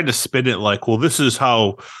they tried to spin it like, well, this is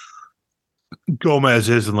how Gomez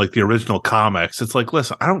is in like the original comics. It's like,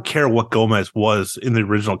 listen, I don't care what Gomez was in the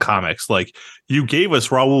original comics. Like, you gave us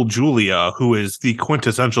Raul Julia, who is the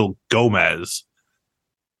quintessential Gomez.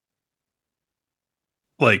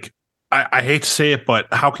 Like, I hate to say it,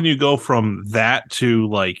 but how can you go from that to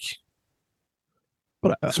like,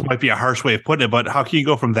 but this might be a harsh way of putting it, but how can you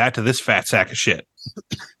go from that to this fat sack of shit?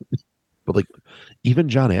 but like even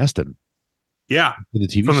John Aston, Yeah, in the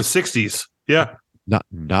TV from the 60s. Yeah.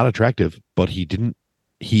 not attractive, but he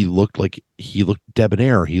looked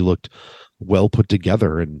debonair. He looked well put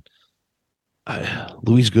together, and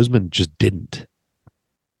Luis Guzman just didn't.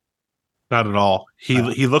 Not at all.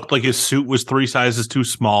 He looked like his suit was 3 sizes too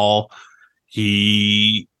small.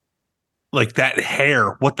 He, like, that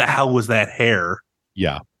hair. What the hell was that hair?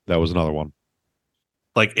 Yeah, that was another one.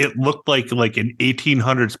 Like, it looked like an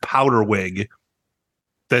 1800s powder wig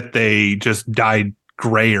that they just dyed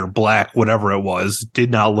gray or black, whatever it was.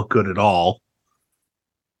 Did not look good at all.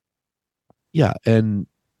 Yeah, and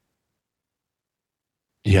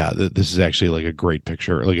yeah, this is actually like a great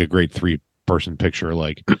picture, like a great 3-person picture,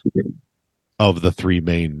 like of the 3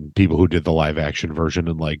 main people who did the live action version,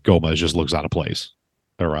 and like Gomez just looks out of place.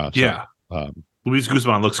 Or Yeah. Luis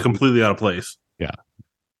Guzman looks completely out of place. Yeah.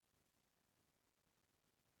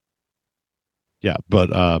 Yeah,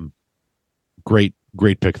 but great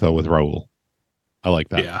pick though with Raul. I like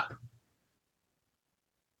that. Yeah.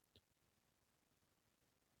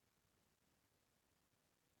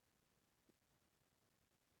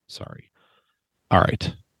 Sorry. All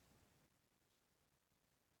right.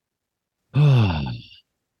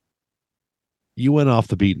 You went off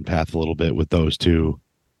the beaten path a little bit with those two,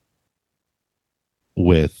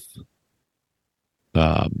 with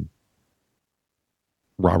Robert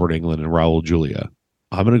Englund and Raul Julia.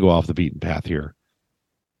 I'm going to go off the beaten path here.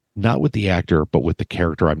 Not with the actor, but with the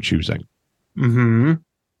character I'm choosing. Mm-hmm.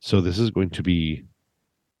 So this is going to be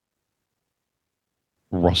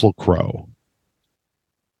Russell Crowe.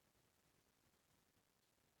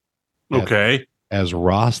 Okay. As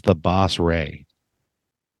Ross the Boss Ray.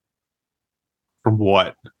 From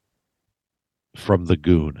what? From The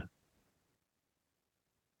Goon.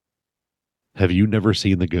 Have you never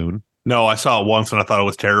seen The Goon? No, I saw it once and I thought it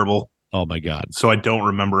was terrible. Oh my God. So I don't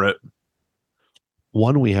remember it.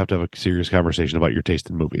 1, we have to have a serious conversation about your taste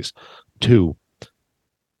in movies. 2,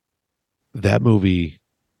 that movie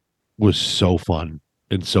was so fun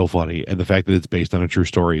and so funny. And the fact that it's based on a true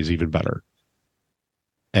story is even better.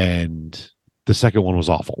 And the second one was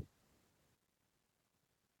awful.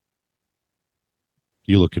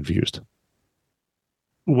 You look confused.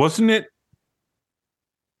 Wasn't it?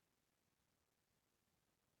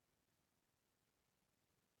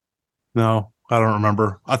 No, I don't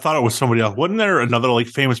remember. I thought it was somebody else. Wasn't there another like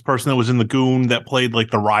famous person that was in the Goon that played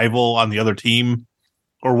like the rival on the other team?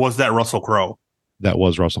 Or was that Russell Crowe? That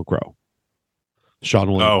was Russell Crowe.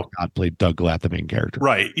 Sean William Scott played Doug Glatt, the main character.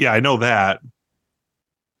 Right. Yeah, I know that.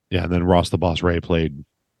 Yeah, and then Ross the Boss Ray played.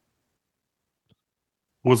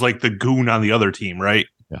 Was like the Goon on the other team, right?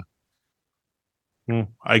 Yeah.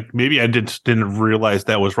 I didn't realize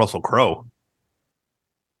that was Russell Crowe.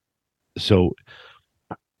 So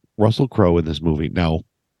Russell Crowe in this movie. Now,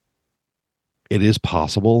 it is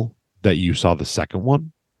possible that you saw the second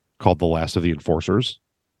one called The Last of the Enforcers.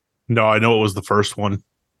 No, I know it was the first one.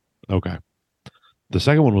 Okay. The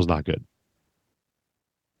second one was not good.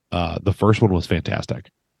 The first one was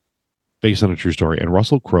fantastic. Based on a true story. And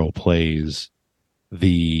Russell Crowe plays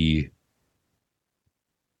he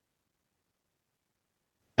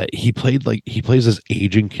plays this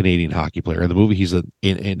aging Canadian hockey player. In the movie, he's an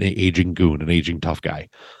aging goon, an aging tough guy.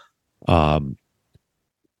 But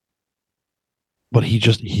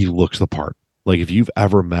he looks the part. Like if you've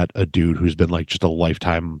ever met a dude who's been like just a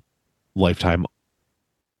lifetime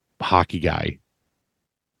hockey guy.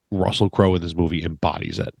 Russell Crowe in this movie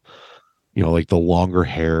embodies it. You know, like the longer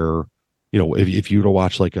hair. You know, if you were to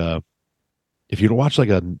watch like a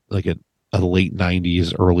late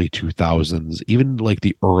 90s, early 2000s, even like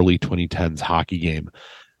the early 2010s hockey game,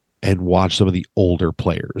 and watch some of the older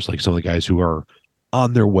players, like some of the guys who are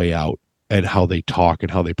on their way out, and how they talk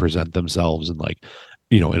and how they present themselves, and like,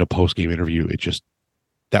 you know, in a post game interview,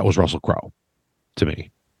 that was Russell Crowe to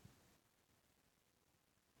me.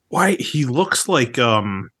 Why he looks like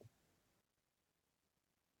in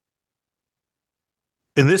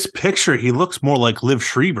this picture he looks more like Liv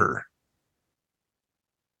Schreiber.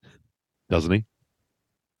 Doesn't he?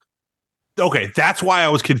 Okay, that's why I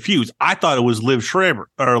was confused. I thought it was Liv Schreiber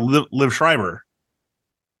or Liv Schreiber.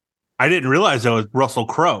 I didn't realize that was Russell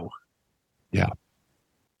Crowe. Yeah.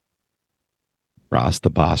 Ross the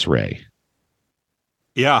Boss Ray.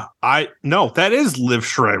 Yeah, no, that is Liv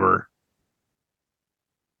Schreiber.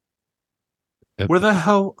 Where the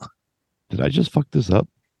hell did I just fuck this up?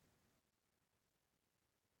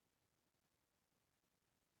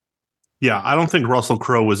 Yeah, I don't think Russell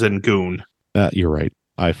Crowe was in Goon. You're right.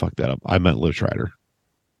 I fucked that up. I meant Liv Schreiber.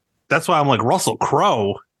 That's why I'm like, Russell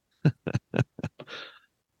Crowe.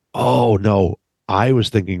 Oh, no. I was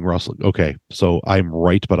thinking Russell. Okay, so I'm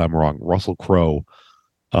right, but I'm wrong. Russell Crowe.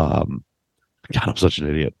 God, I'm such an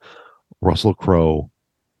idiot. Russell Crowe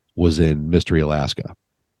was in Mystery Alaska.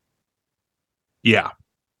 Yeah.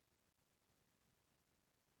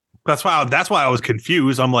 That's why I was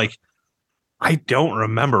confused. I'm like, I don't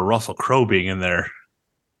remember Russell Crowe being in there.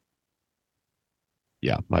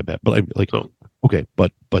 Yeah, my bad. But I'm like, okay,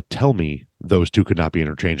 but tell me those two could not be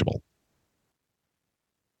interchangeable.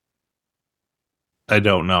 I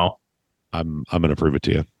don't know. I'm gonna prove it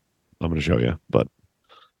to you. I'm gonna show you. But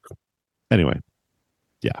anyway,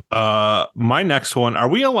 yeah. My next one. Are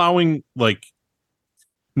we allowing like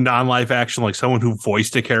non-live action, like someone who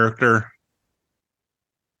voiced a character?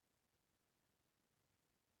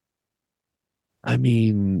 I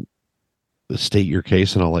mean, state your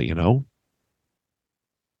case, and I'll let you know.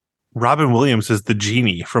 Robin Williams is the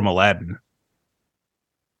genie from Aladdin.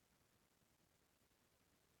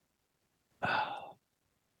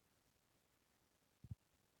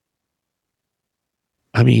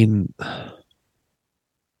 I mean,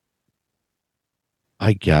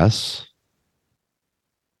 I guess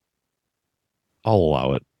I'll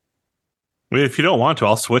allow it. I mean, if you don't want to,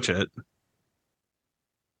 I'll switch it.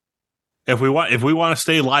 If we want to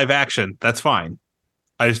stay live action, that's fine.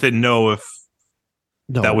 I just didn't know if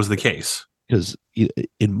that was the case. Because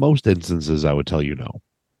in most instances, I would tell you no.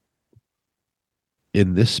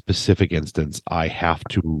 In this specific instance, I have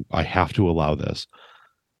to allow this,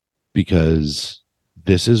 because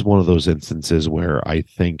this is one of those instances where I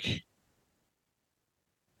think,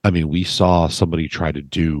 I mean, we saw somebody try to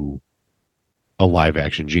do a live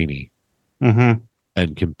action genie,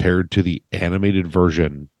 and compared to the animated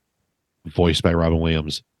version voiced by Robin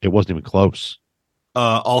Williams, it wasn't even close.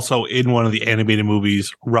 Also, in one of the animated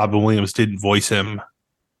movies, Robin Williams didn't voice him,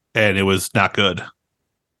 and it was not good.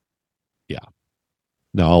 Yeah.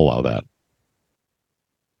 No, I'll allow that.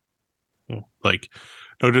 Like,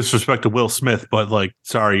 no disrespect to Will Smith, but like,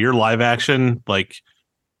 sorry, your live action, like,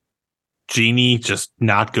 Genie, just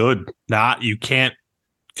not good. You can't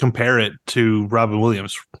compare it to Robin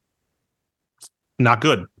Williams. Not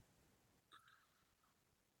good.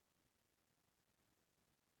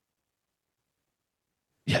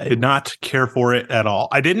 Yeah, did not care for it at all.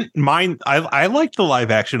 I didn't mind. I liked the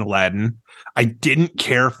live action Aladdin. I didn't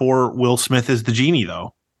care for Will Smith as the genie,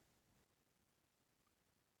 though.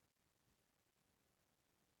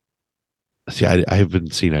 See, I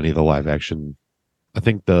haven't seen any of the live action. I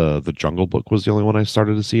think the Jungle Book was the only one I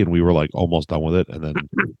started to see, and we were like almost done with it, and then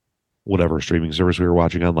whatever streaming service we were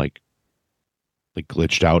watching on like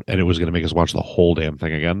glitched out, and it was going to make us watch the whole damn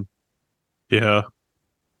thing again. Yeah.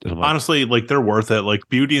 Like, honestly, like, they're worth it. Like,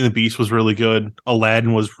 Beauty and the Beast was really good.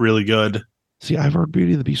 Aladdin was really good. See, I've heard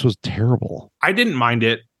Beauty and the Beast was terrible. I didn't mind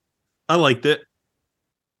it. I liked it.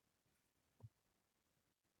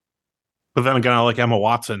 But then again, I like Emma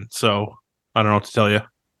Watson, so I don't know what to tell you.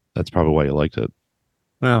 That's probably why you liked it.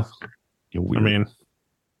 Well, You're weird. I mean,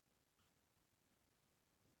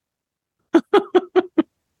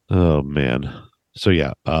 oh man. So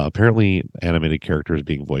yeah, apparently animated characters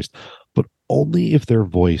being voiced, but only if they're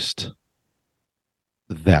voiced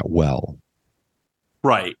that well.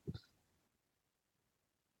 Right.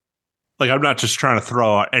 Like, I'm not just trying to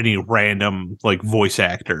throw out any random like voice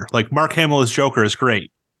actor. Like, Mark Hamill as Joker is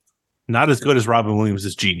great. Not as good as Robin Williams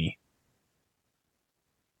as Genie.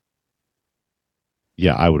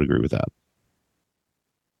 Yeah, I would agree with that.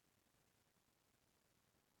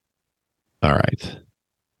 All right.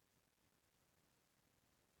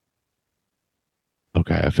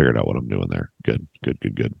 Okay, I figured out what I'm doing there. Good, good,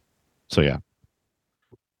 good, good. So yeah,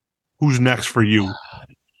 Who's next for you?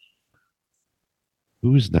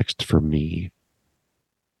 who's next for me?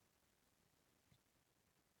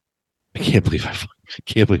 I can't believe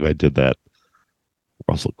I did that.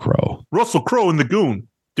 Russell Crowe. Russell Crowe in The Goon.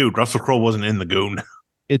 Dude, Russell Crowe wasn't in The Goon.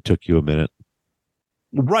 It took you a minute.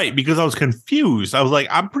 Right, because I was confused. I was like,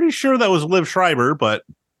 I'm pretty sure that was Liv Schreiber, but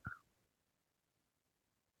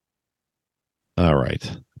All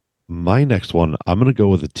right. My next one, I'm going to go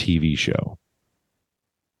with a TV show.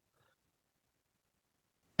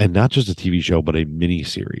 And not just a TV show, but a mini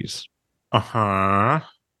series. uh-huh.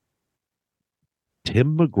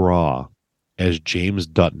 Tim McGraw as James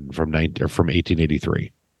Dutton from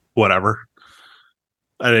 1883. Whatever.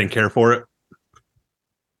 I didn't care for it.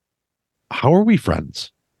 How are we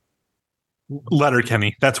friends?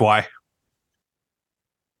 Letterkenny, that's why.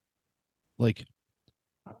 Like,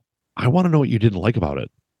 I want to know what you didn't like about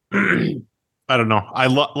it. I don't know. I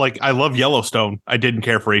love Yellowstone. I didn't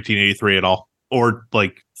care for 1883 at all, or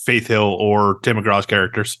like Faith Hill or Tim McGraw's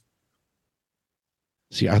characters.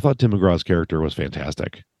 See, I thought Tim McGraw's character was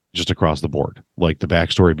fantastic, just across the board. Like the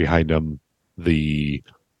backstory behind him, the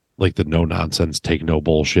no nonsense, take no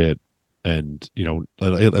bullshit, and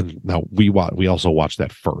and now we also watched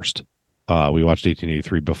that first. We watched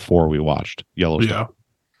 1883 before we watched Yellowstone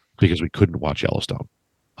because we couldn't watch Yellowstone.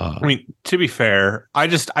 I mean, to be fair, I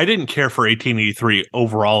didn't care for 1883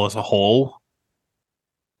 overall as a whole.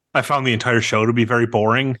 I found the entire show to be very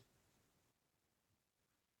boring.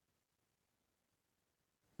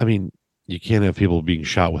 I mean, you can't have people being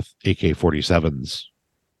shot with AK-47s.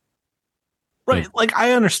 Right. Like,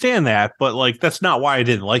 I understand that, but like, that's not why I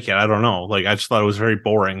didn't like it. I don't know. Like, I just thought it was very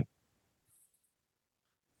boring.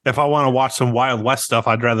 If I want to watch some Wild West stuff,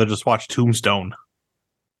 I'd rather just watch Tombstone.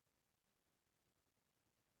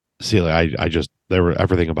 See, like,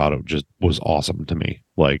 everything about it just was awesome to me.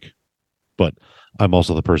 Like, but I'm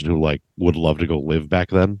also the person who like would love to go live back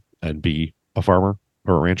then and be a farmer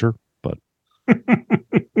or a rancher. But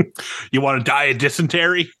you want to die of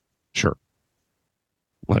dysentery? sure.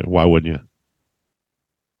 Like, why wouldn't you?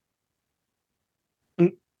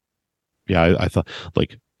 Yeah, I thought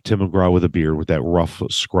like Tim McGraw with a beard with that rough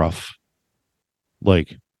scruff.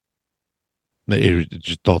 Like, it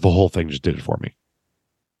just the whole thing just did it for me.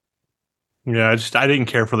 Yeah, I didn't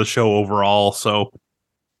care for the show overall. So,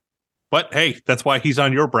 but hey, that's why he's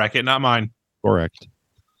on your bracket, not mine. Correct.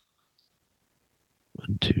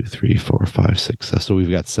 1, 2, 3, 4, 5, 6. So we've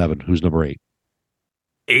got 7. Who's number 8?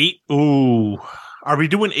 8. Ooh, are we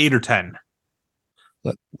doing 8 or 10?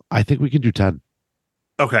 I think we can do 10.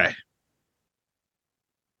 Okay.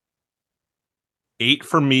 8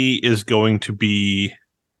 for me is going to be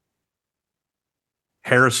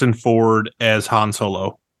Harrison Ford as Han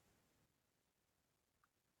Solo.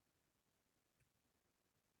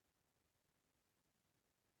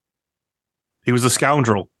 He was a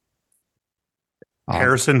scoundrel.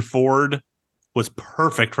 Harrison Ford was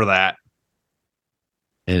perfect for that.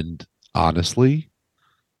 And honestly,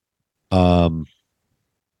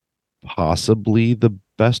 possibly the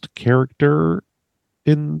best character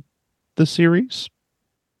in the series.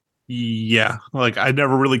 Yeah, like I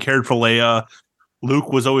never really cared for Leia.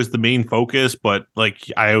 Luke was always the main focus, but like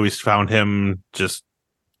I always found him just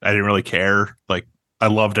I didn't really care. Like I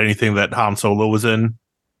loved anything that Han Solo was in.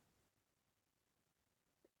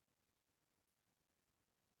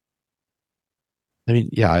 I mean,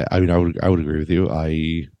 yeah, I would agree with you.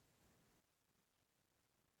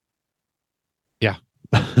 Yeah,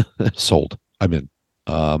 sold. I'm in.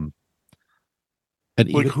 And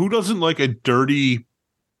Like who doesn't like a dirty,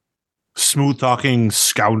 smooth talking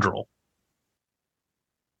scoundrel?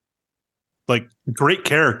 Like great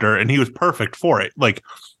character, and he was perfect for it. Like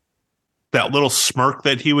that little smirk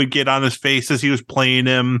that he would get on his face as he was playing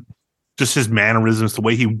him, just his mannerisms, the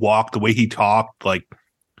way he walked, the way he talked, like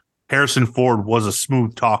Harrison Ford was a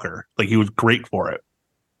smooth talker. Like he was great for it.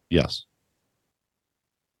 yes.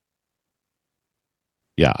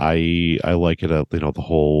 Yeah, I like it. The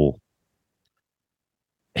whole.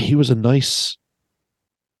 He was a nice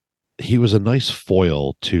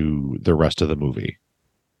foil to the rest of the movie.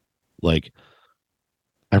 Like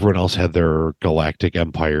everyone else had their galactic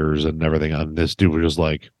empires and everything, on this dude was just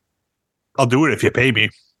like, I'll do it if you pay me.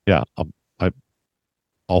 yeah,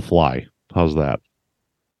 I'll fly. How's that?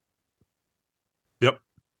 Yep.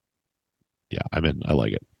 Yeah, I'm in. I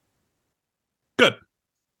like it. Good.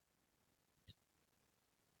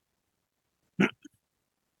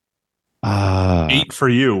 Ah, 8 for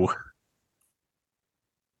you.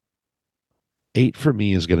 8 for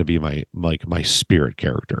me is going to be my spirit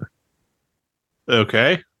character.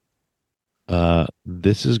 Okay.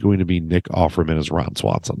 This is going to be Nick Offerman as Ron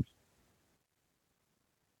Swanson.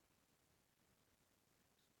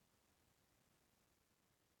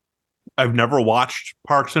 I've never watched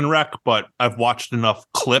Parks and Rec, but I've watched enough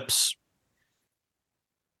clips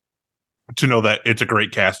to know that it's a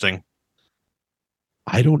great casting.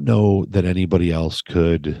 I don't know that anybody else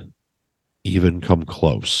could even come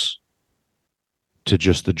close to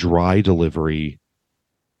just the dry delivery,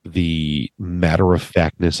 the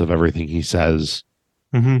matter-of-factness of everything he says.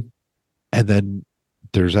 Mm-hmm. And then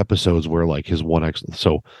there's episodes where like his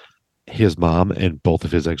mom and both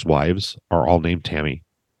of his ex-wives are all named Tammy.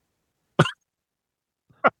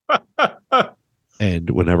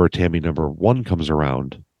 And whenever Tammy number 1 comes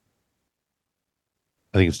around,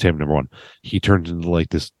 I think it's Tammy number 1, he turns into like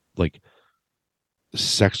this like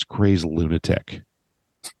sex crazed lunatic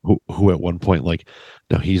who at one point, like,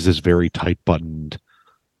 now he's this very tight buttoned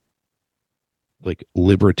like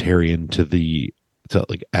libertarian to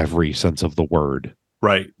like every sense of the word.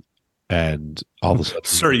 Right. And all of a sudden,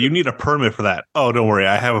 sir, you need a permit for that. Oh, don't worry,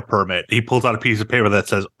 I have a permit. He pulls out a piece of paper that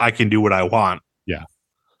says I can do what I want. Yeah.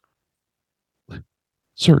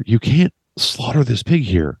 Sir, you can't slaughter this pig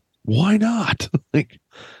here. Why not? Like,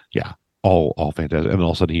 yeah, all fantastic. And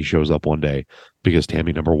all of a sudden he shows up one day because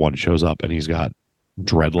Tammy number 1 shows up and he's got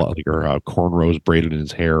dreadlock or cornrows braided in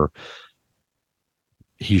his hair.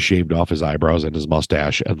 He shaved off his eyebrows and his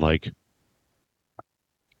mustache and like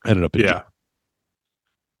ended up in jail.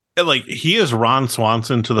 And like, he is Ron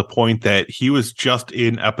Swanson to the point that he was just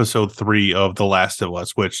in episode 3 of The Last of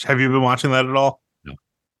Us, which, have you been watching that at all? No.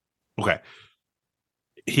 Okay.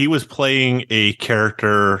 He was playing a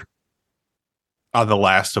character on The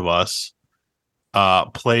Last of Us,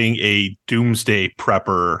 playing a doomsday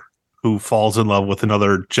prepper who falls in love with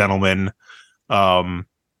another gentleman. And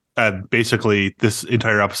basically this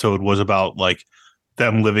entire episode was about like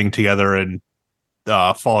them living together and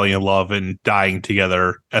falling in love and dying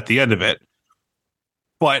together at the end of it.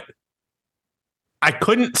 But I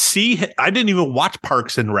didn't even watch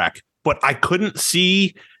Parks and Rec, but I couldn't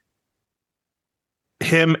see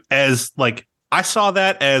him as like, I saw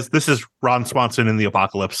that as this is Ron Swanson in the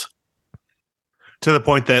apocalypse, to the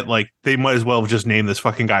point that like they might as well have just named this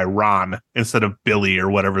fucking guy Ron instead of Billy or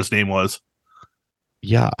whatever his name was.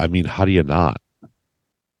 Yeah, I mean, how do you not?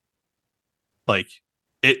 Like,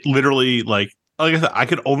 it literally, like I said, I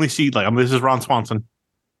could only see like, I mean, this is Ron Swanson.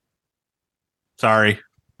 Sorry,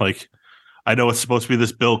 like, I know it's supposed to be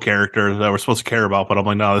this Bill character that we're supposed to care about, but I'm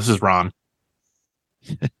like, no, this is Ron.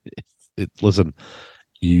 Listen,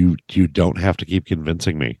 you don't have to keep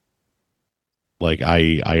convincing me. Like,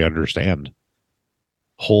 I understand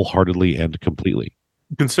wholeheartedly and completely.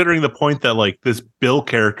 Considering the point that like this Bill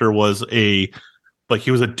character was he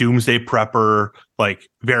was a doomsday prepper, like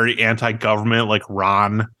very anti-government, like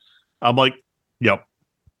Ron. I'm like, yep.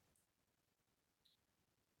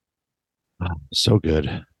 So good.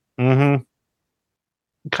 Mm-hmm.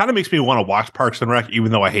 It kind of makes me want to watch Parks and Rec,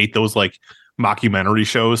 even though I hate those like mockumentary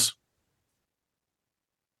shows.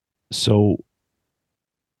 So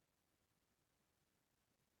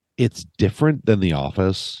it's different than The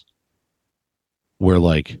Office, where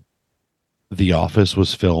like The Office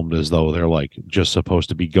was filmed as though they're like just supposed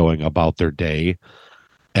to be going about their day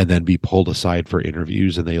and then be pulled aside for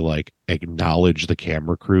interviews, and they like acknowledge the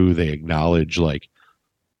camera crew. They acknowledge like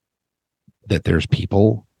that there's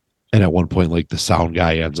people. And at one point, like the sound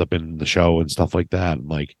guy ends up in the show and stuff like that. And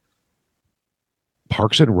like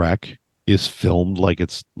Parks and Rec is filmed like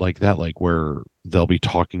it's like that, like where they'll be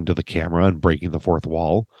talking to the camera and breaking the fourth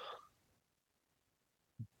wall.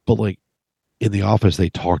 But like in The Office, they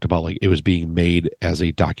talked about like it was being made as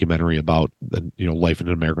a documentary about the, you know, life in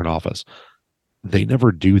an American office. They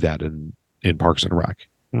never do that in Parks and Rec.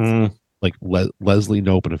 Like Leslie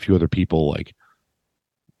Knope and a few other people like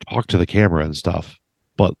talk to the camera and stuff,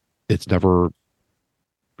 but it's never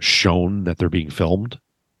shown that they're being filmed.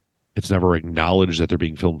 It's never acknowledged that they're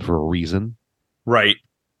being filmed for a reason. Right.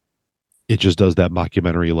 It just does that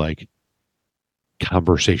mockumentary like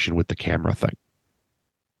conversation with the camera thing.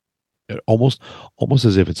 It almost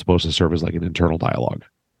as if it's supposed to serve as like an internal dialogue.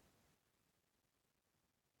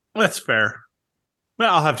 That's fair.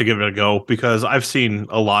 Well, I'll have to give it a go because I've seen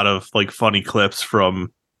a lot of like funny clips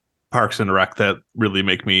from Parks and Rec that really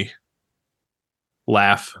make me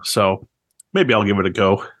laugh. So maybe I'll give it a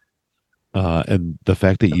go. And the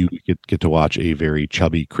fact that you get to watch a very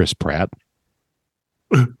chubby Chris Pratt.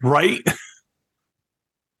 Right?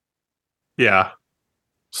 Yeah.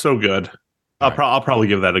 So good. I'll probably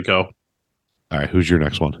give that a go. All right. Who's your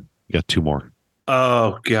next one? You got 2 more.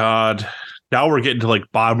 Oh, God. Now we're getting to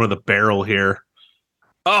like bottom of the barrel here.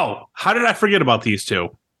 Oh, how did I forget about these two?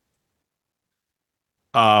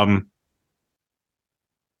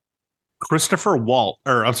 Christoph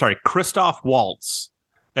Waltz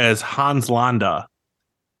as Hans Landa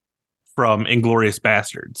from Inglorious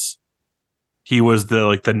Bastards. He was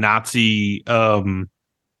the Nazi,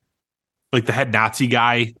 like the head Nazi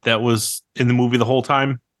guy that was in the movie the whole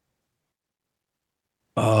time.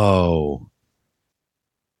 Oh,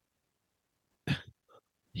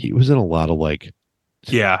 he was in a lot of like,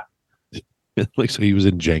 Yeah, like so he was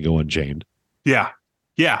in Django Unchained. yeah,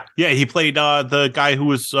 yeah, yeah. He played the guy who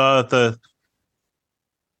was Yeah,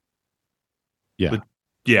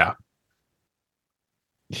 yeah.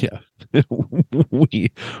 yeah.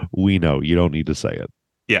 we know you don't need to say it.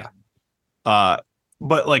 Yeah. But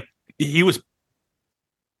like he was,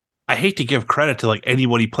 I hate to give credit to like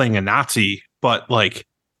anybody playing a Nazi, but like,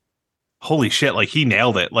 holy shit, like he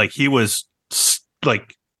nailed it. Like he was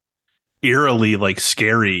like eerily like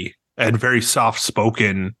scary and very soft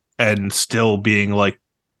spoken and still being like,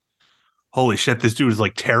 holy shit, this dude is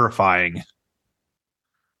like terrifying.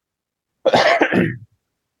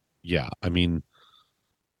 Yeah, I mean,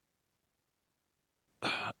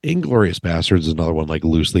 Inglorious Bastards is another one like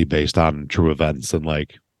loosely based on true events and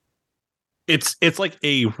like It's like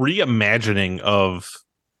a reimagining of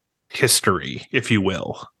history, if you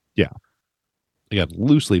will. again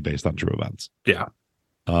loosely based on true events. Yeah.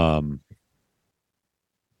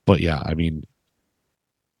 But yeah, I mean,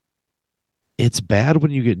 it's bad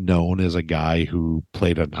when you get known as a guy who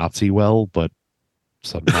played a Nazi well, but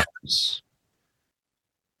sometimes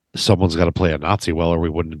someone's got to play a Nazi well, or we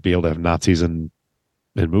wouldn't be able to have Nazis in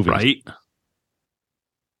movies. Right.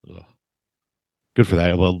 Ugh. Good for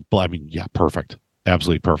that. Well, I mean, yeah, perfect.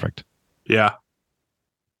 Absolutely perfect. Yeah.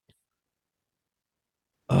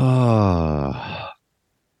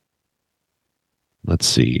 Let's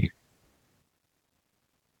see.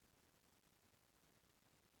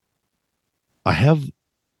 I have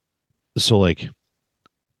so like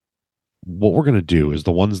what we're gonna do is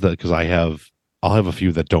the ones that because I'll have a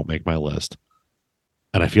few that don't make my list,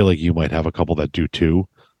 and I feel like you might have a couple that do too.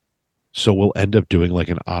 So we'll end up doing like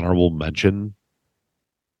an honorable mention,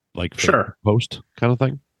 like Sure. post kind of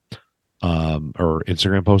thing, or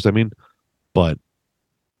Instagram post. I mean, but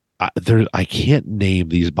I can't name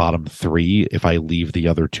these bottom three if I leave the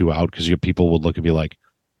other two out because people would look and be like,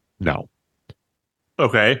 no.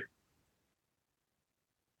 Okay.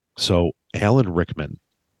 So Alan Rickman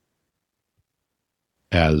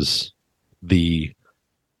as the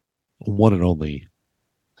one and only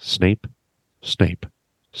Snape,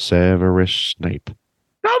 Severus Snape.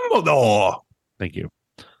 Dumbledore. Thank you.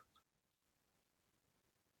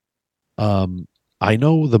 I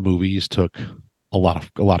know the movies took a lot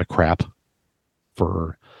of crap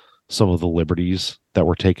for some of the liberties that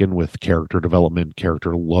were taken with character development,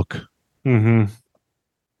 character look. Mm-hmm.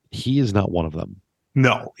 He is not one of them.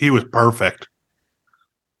 No, he was perfect.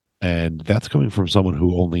 And that's coming from someone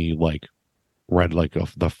who only like read like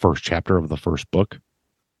the first chapter of the first book,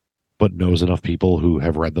 but knows enough people who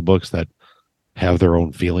have read the books that have their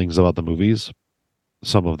own feelings about the movies.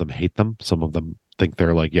 Some of them hate them. Some of them think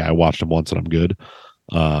they're like, yeah, I watched them once and I'm good.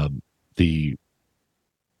 The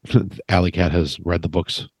Alley Cat has read the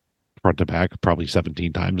books front to back probably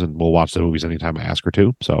 17 times and will watch the movies anytime I ask her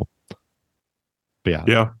to. So, but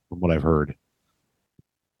yeah, from what I've heard,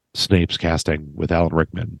 Snape's casting with Alan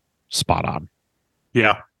Rickman, spot on.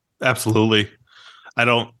 Yeah, absolutely. I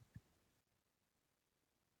don't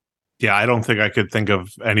think I could think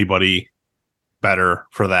of anybody better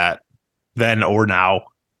for that then or now.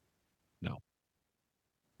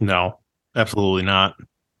 No, absolutely not.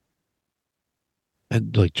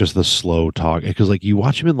 And like just the slow talk, because like you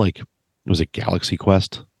watch him in like, was it Galaxy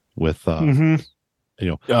Quest with, you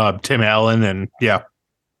know, Tim Allen and yeah.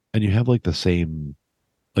 And you have like the same,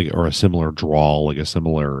 like, or a similar drawl, like a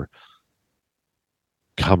similar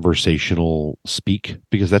conversational speak,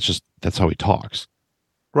 because that's how he talks.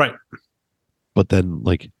 Right. But then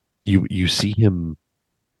like you see him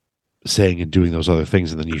saying and doing those other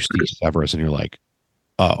things, and then you see Severus and you're like,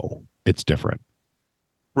 oh, it's different.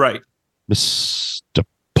 Right. Mr.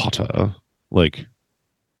 Potter. Like,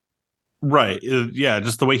 right. Yeah,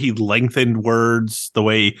 just the way he lengthened words, the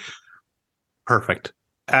way perfect.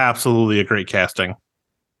 Absolutely a great casting.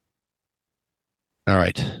 All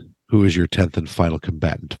right. Who is your 10th and final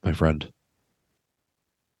combatant, my friend?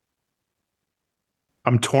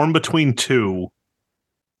 I'm torn between two,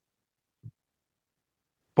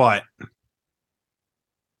 but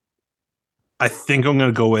I think I'm going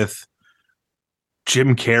to go with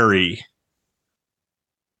Jim Carrey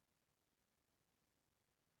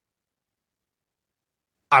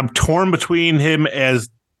I'm torn between him as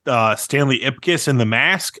Stanley Ipkiss in The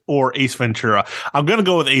Mask or Ace Ventura. I'm gonna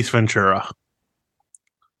go with Ace Ventura.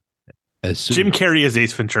 Jim Carrey is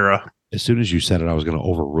Ace Ventura. As soon as you said it, I was going to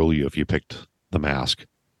overrule you if you picked The Mask.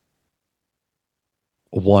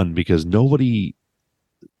 One, because nobody.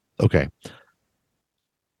 Okay.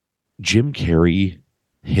 Jim Carrey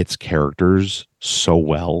hits characters so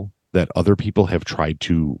well that other people have tried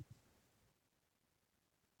to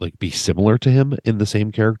like be similar to him in the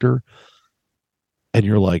same character. And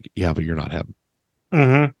you're like, yeah, but you're not him.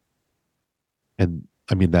 Mm-hmm. And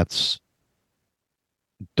I mean, that's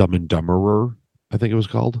Dumb and Dumberer, I think it was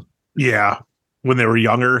called. Yeah. When they were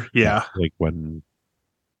younger. Yeah. Like when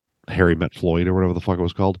Harry Met Floyd or whatever the fuck it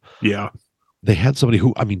was called. Yeah. They had somebody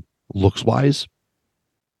who, I mean, looks wise,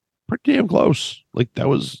 pretty damn close. Like that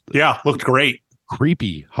was looked great.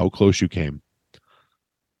 Creepy how close you came.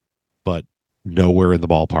 But nowhere in the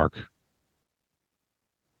ballpark.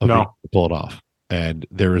 No. To pull it off. And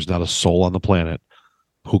there is not a soul on the planet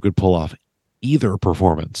who could pull off either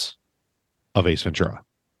performance of Ace Ventura.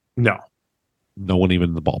 No. No one even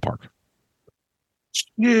in the ballpark.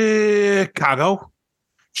 Chicago.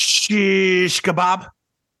 Shish kebab.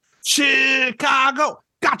 Chicago.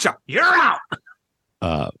 Gotcha. You're out.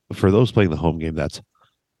 For those playing the home game, that's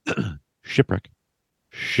Shipwreck,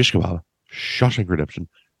 Shish Kebab, Shawshank Redemption,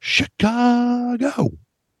 Chicago.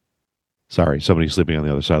 Sorry, somebody's sleeping on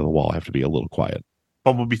the other side of the wall. I have to be a little quiet.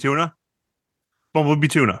 Bumblebee tuna. Bumblebee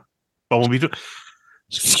tuna. Bumblebee tuna.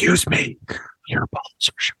 Excuse me. Your balls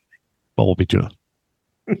are showing. Bumblebee tuna.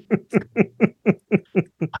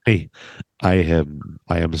 I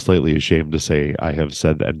am slightly ashamed to say I have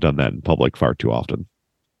said and done that in public far too often.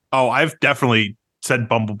 Oh, I've definitely said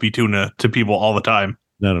bumblebee tuna to people all the time.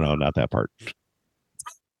 No, not that part.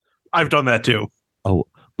 I've done that too. Oh,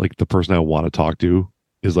 like the person I want to talk to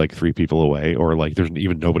is like 3 people away, or like there's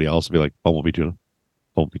even nobody else to be like, bumblebee tuna.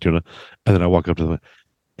 Bumblebee tuna. And then I walk up to them,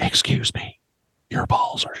 excuse me, your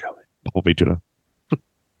balls are showing. Bumblebee tuna.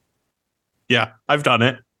 Yeah, I've done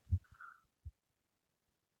it.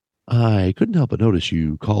 I couldn't help but notice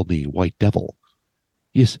you called me White Devil.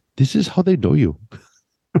 Yes, this is how they know you.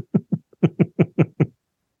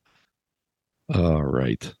 All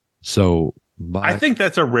right. So I think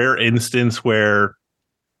that's a rare instance where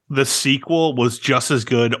the sequel was just as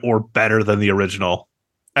good or better than the original.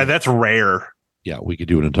 And that's rare. Yeah, we could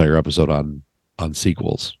do an entire episode on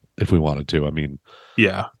sequels if we wanted to. I mean,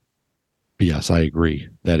 yeah. Yes, I agree.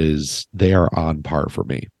 They are on par for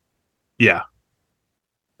me. Yeah.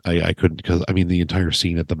 I couldn't, because I mean the entire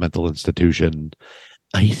scene at the mental institution,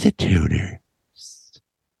 Isotoner.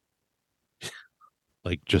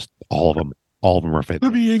 Like just all of them are fantastic.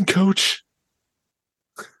 Let me in, coach.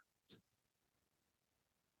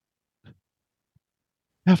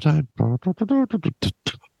 Halftime.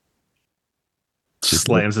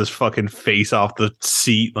 Slams his fucking face off the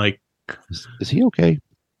seat. Like, is he okay?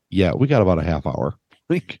 Yeah, we got about a half hour.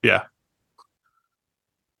 Yeah.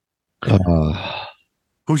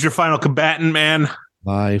 Who's your final combatant, man?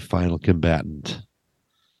 My final combatant.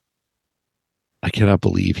 I cannot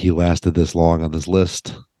believe he lasted this long on this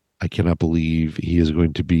list. I cannot believe he is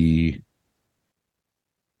going to be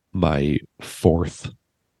my 4th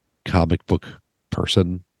comic book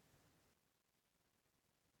person.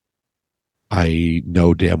 I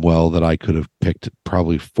know damn well that I could have picked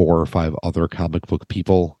probably 4 or 5 other comic book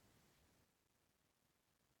people,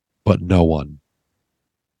 but no one.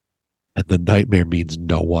 And the nightmare means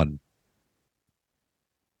no one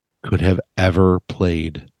could have ever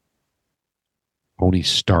played Tony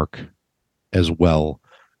Stark as well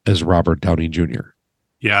as Robert Downey Jr.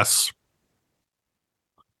 Yes.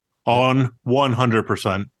 On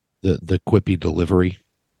 100%. The quippy delivery,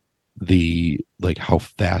 the like how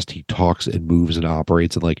fast he talks and moves and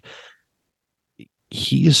operates, and like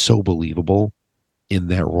he is so believable in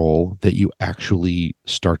that role that you actually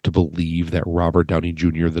start to believe that Robert Downey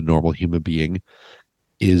Jr., the normal human being,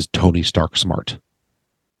 is Tony Stark smart.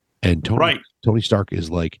 And Tony Stark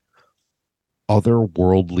is like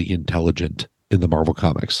otherworldly intelligent in the Marvel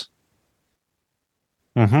comics.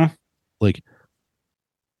 Mm-hmm. Like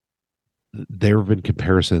there have been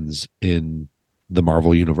comparisons in the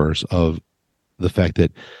Marvel universe of the fact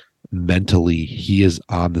that mentally he is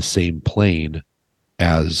on the same plane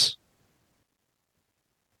as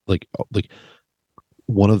like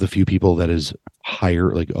one of the few people that is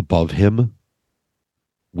higher, like above him,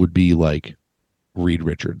 would be like Reed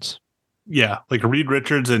Richards. Yeah, like Reed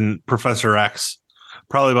Richards and Professor X.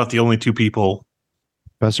 Probably about the only 2 people.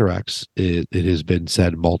 Professor X, it has been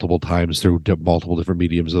said multiple times through multiple different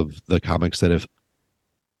mediums of the comics that if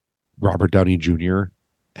Robert Downey Jr.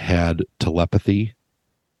 had telepathy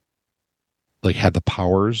like had the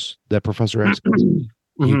powers that Professor X does,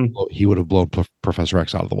 he would have blown Professor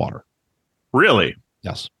X out of the water. Really?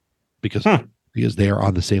 Yes, because they are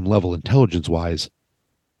on the same level intelligence wise,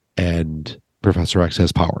 and Professor X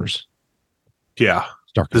has powers. Yeah,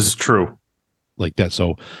 this is true. Like that,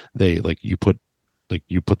 so they you put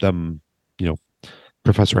them.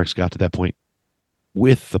 Professor X got to that point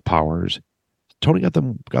with the powers. Tony got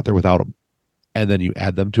there without them, and then you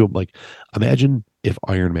add them to him. Like, imagine if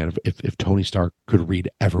Iron Man, if Tony Stark could read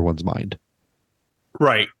everyone's mind.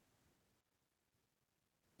 Right.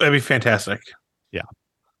 That'd be fantastic. Yeah.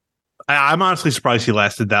 I'm honestly surprised he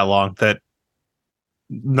lasted that long. That,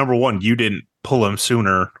 number one, you didn't pull him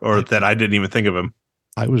sooner, or that I didn't even think of him.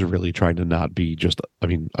 I was really trying to not be just,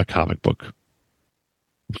 a comic book.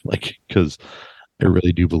 Like, because I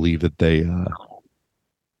really do believe that they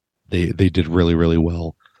did really, really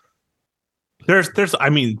well. There's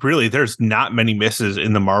not many misses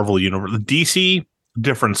in the Marvel universe. DC,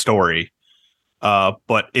 different story.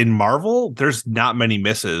 But in Marvel, there's not many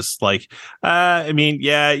misses. Like,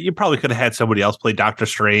 you probably could have had somebody else play Doctor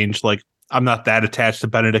Strange. Like, I'm not that attached to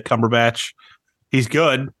Benedict Cumberbatch. He's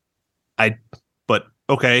good. But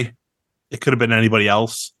okay. It could have been anybody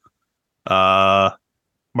else.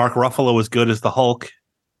 Mark Ruffalo was good as the Hulk,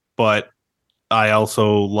 but I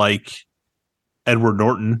also like Edward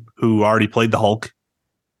Norton, who already played the Hulk.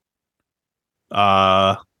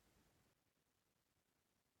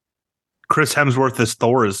 Chris Hemsworth as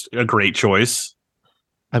Thor is a great choice.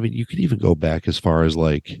 I mean, you could even go back as far as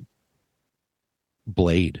like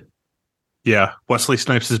Blade. Yeah, Wesley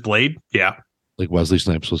Snipes' Blade. Yeah, like Wesley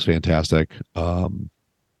Snipes was fantastic.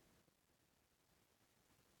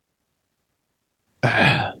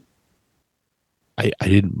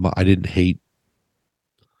 I didn't hate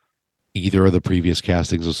either of the previous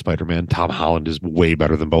castings of Spider-Man. Tom Holland is way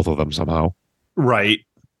better than both of them somehow. Right.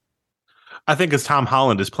 I think as Tom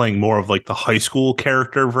Holland is playing more of like the high school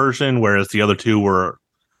character version, whereas the other two were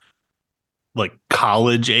like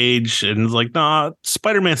college age, and it's like, nah,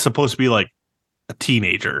 Spider-Man's supposed to be like a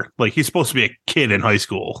teenager. Like, he's supposed to be a kid in high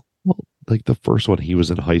school. Well, like the first one, he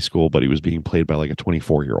was in high school, but he was being played by like a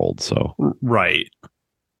 24-year-old. So right.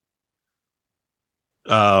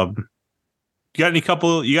 You got a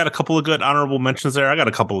couple of good honorable mentions there? I got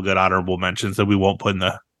a couple of good honorable mentions that we won't put in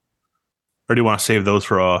the, or do you want to save those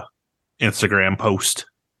for a Instagram post?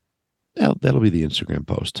 Yeah, that'll be the Instagram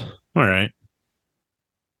post. All right.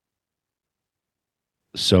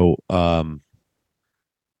 So,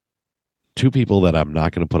 two people that I'm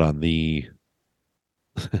not going to put on the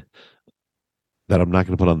that I'm not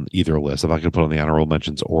going to put on either list. I'm not going to put on the honorable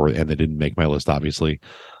mentions, and they didn't make my list, obviously.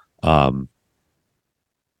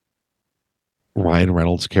 Ryan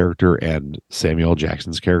Reynolds' character and Samuel L.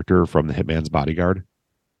 Jackson's character from The Hitman's Bodyguard.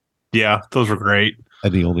 Yeah, those were great.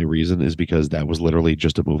 And the only reason is because that was literally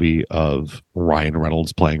just a movie of Ryan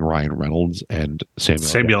Reynolds playing Ryan Reynolds and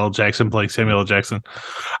Samuel L. Jackson playing Samuel L. Jackson.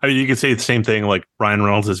 I mean, you could say the same thing like Ryan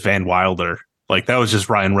Reynolds as Van Wilder. Like, that was just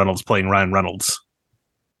Ryan Reynolds playing Ryan Reynolds.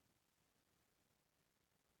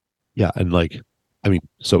 Yeah, and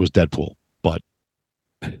so it was Deadpool, but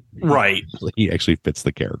right, he actually fits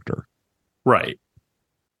the character. Right.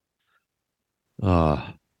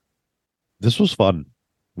 This was fun.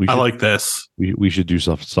 I like this. We should do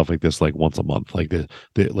stuff like this like once a month, like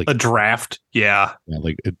like a draft. Yeah.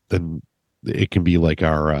 Like then it can be like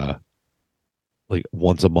our like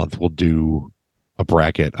once a month we'll do a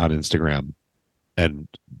bracket on Instagram, and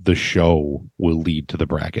the show will lead to the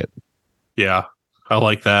bracket. Yeah, I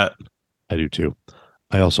like that. I do too.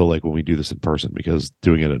 I also like when we do this in person, because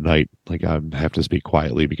doing it at night, like I have to speak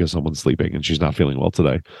quietly because someone's sleeping and she's not feeling well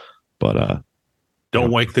today. But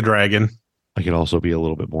don't wake the dragon. I can also be a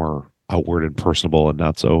little bit more outward and personable and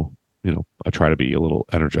not so, I try to be a little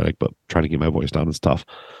energetic, but trying to keep my voice down is tough.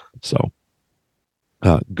 So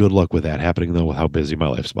good luck with that happening, though, with how busy my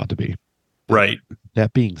life's about to be. Right.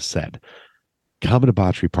 That being said, Common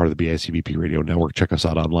Debauchery, part of the BICBP Radio Network. Check us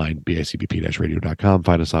out online, bicbp-radio.com.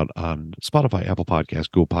 Find us out on Spotify, Apple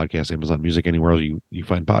Podcasts, Google Podcasts, Amazon Music, anywhere you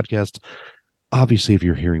find podcasts. Obviously, if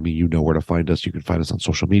you're hearing me, you know where to find us. You can find us on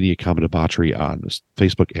social media, Common Debauchery on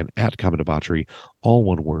Facebook and at Common Debauchery, all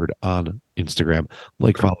one word, on Instagram.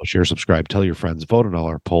 Like, follow, share, subscribe, tell your friends, vote on all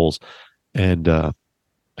our polls. And I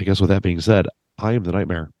guess with that being said, I am the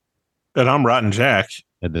Nightmare. And I'm Rotten Jack.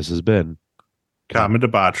 And this has been Common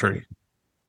Debauchery.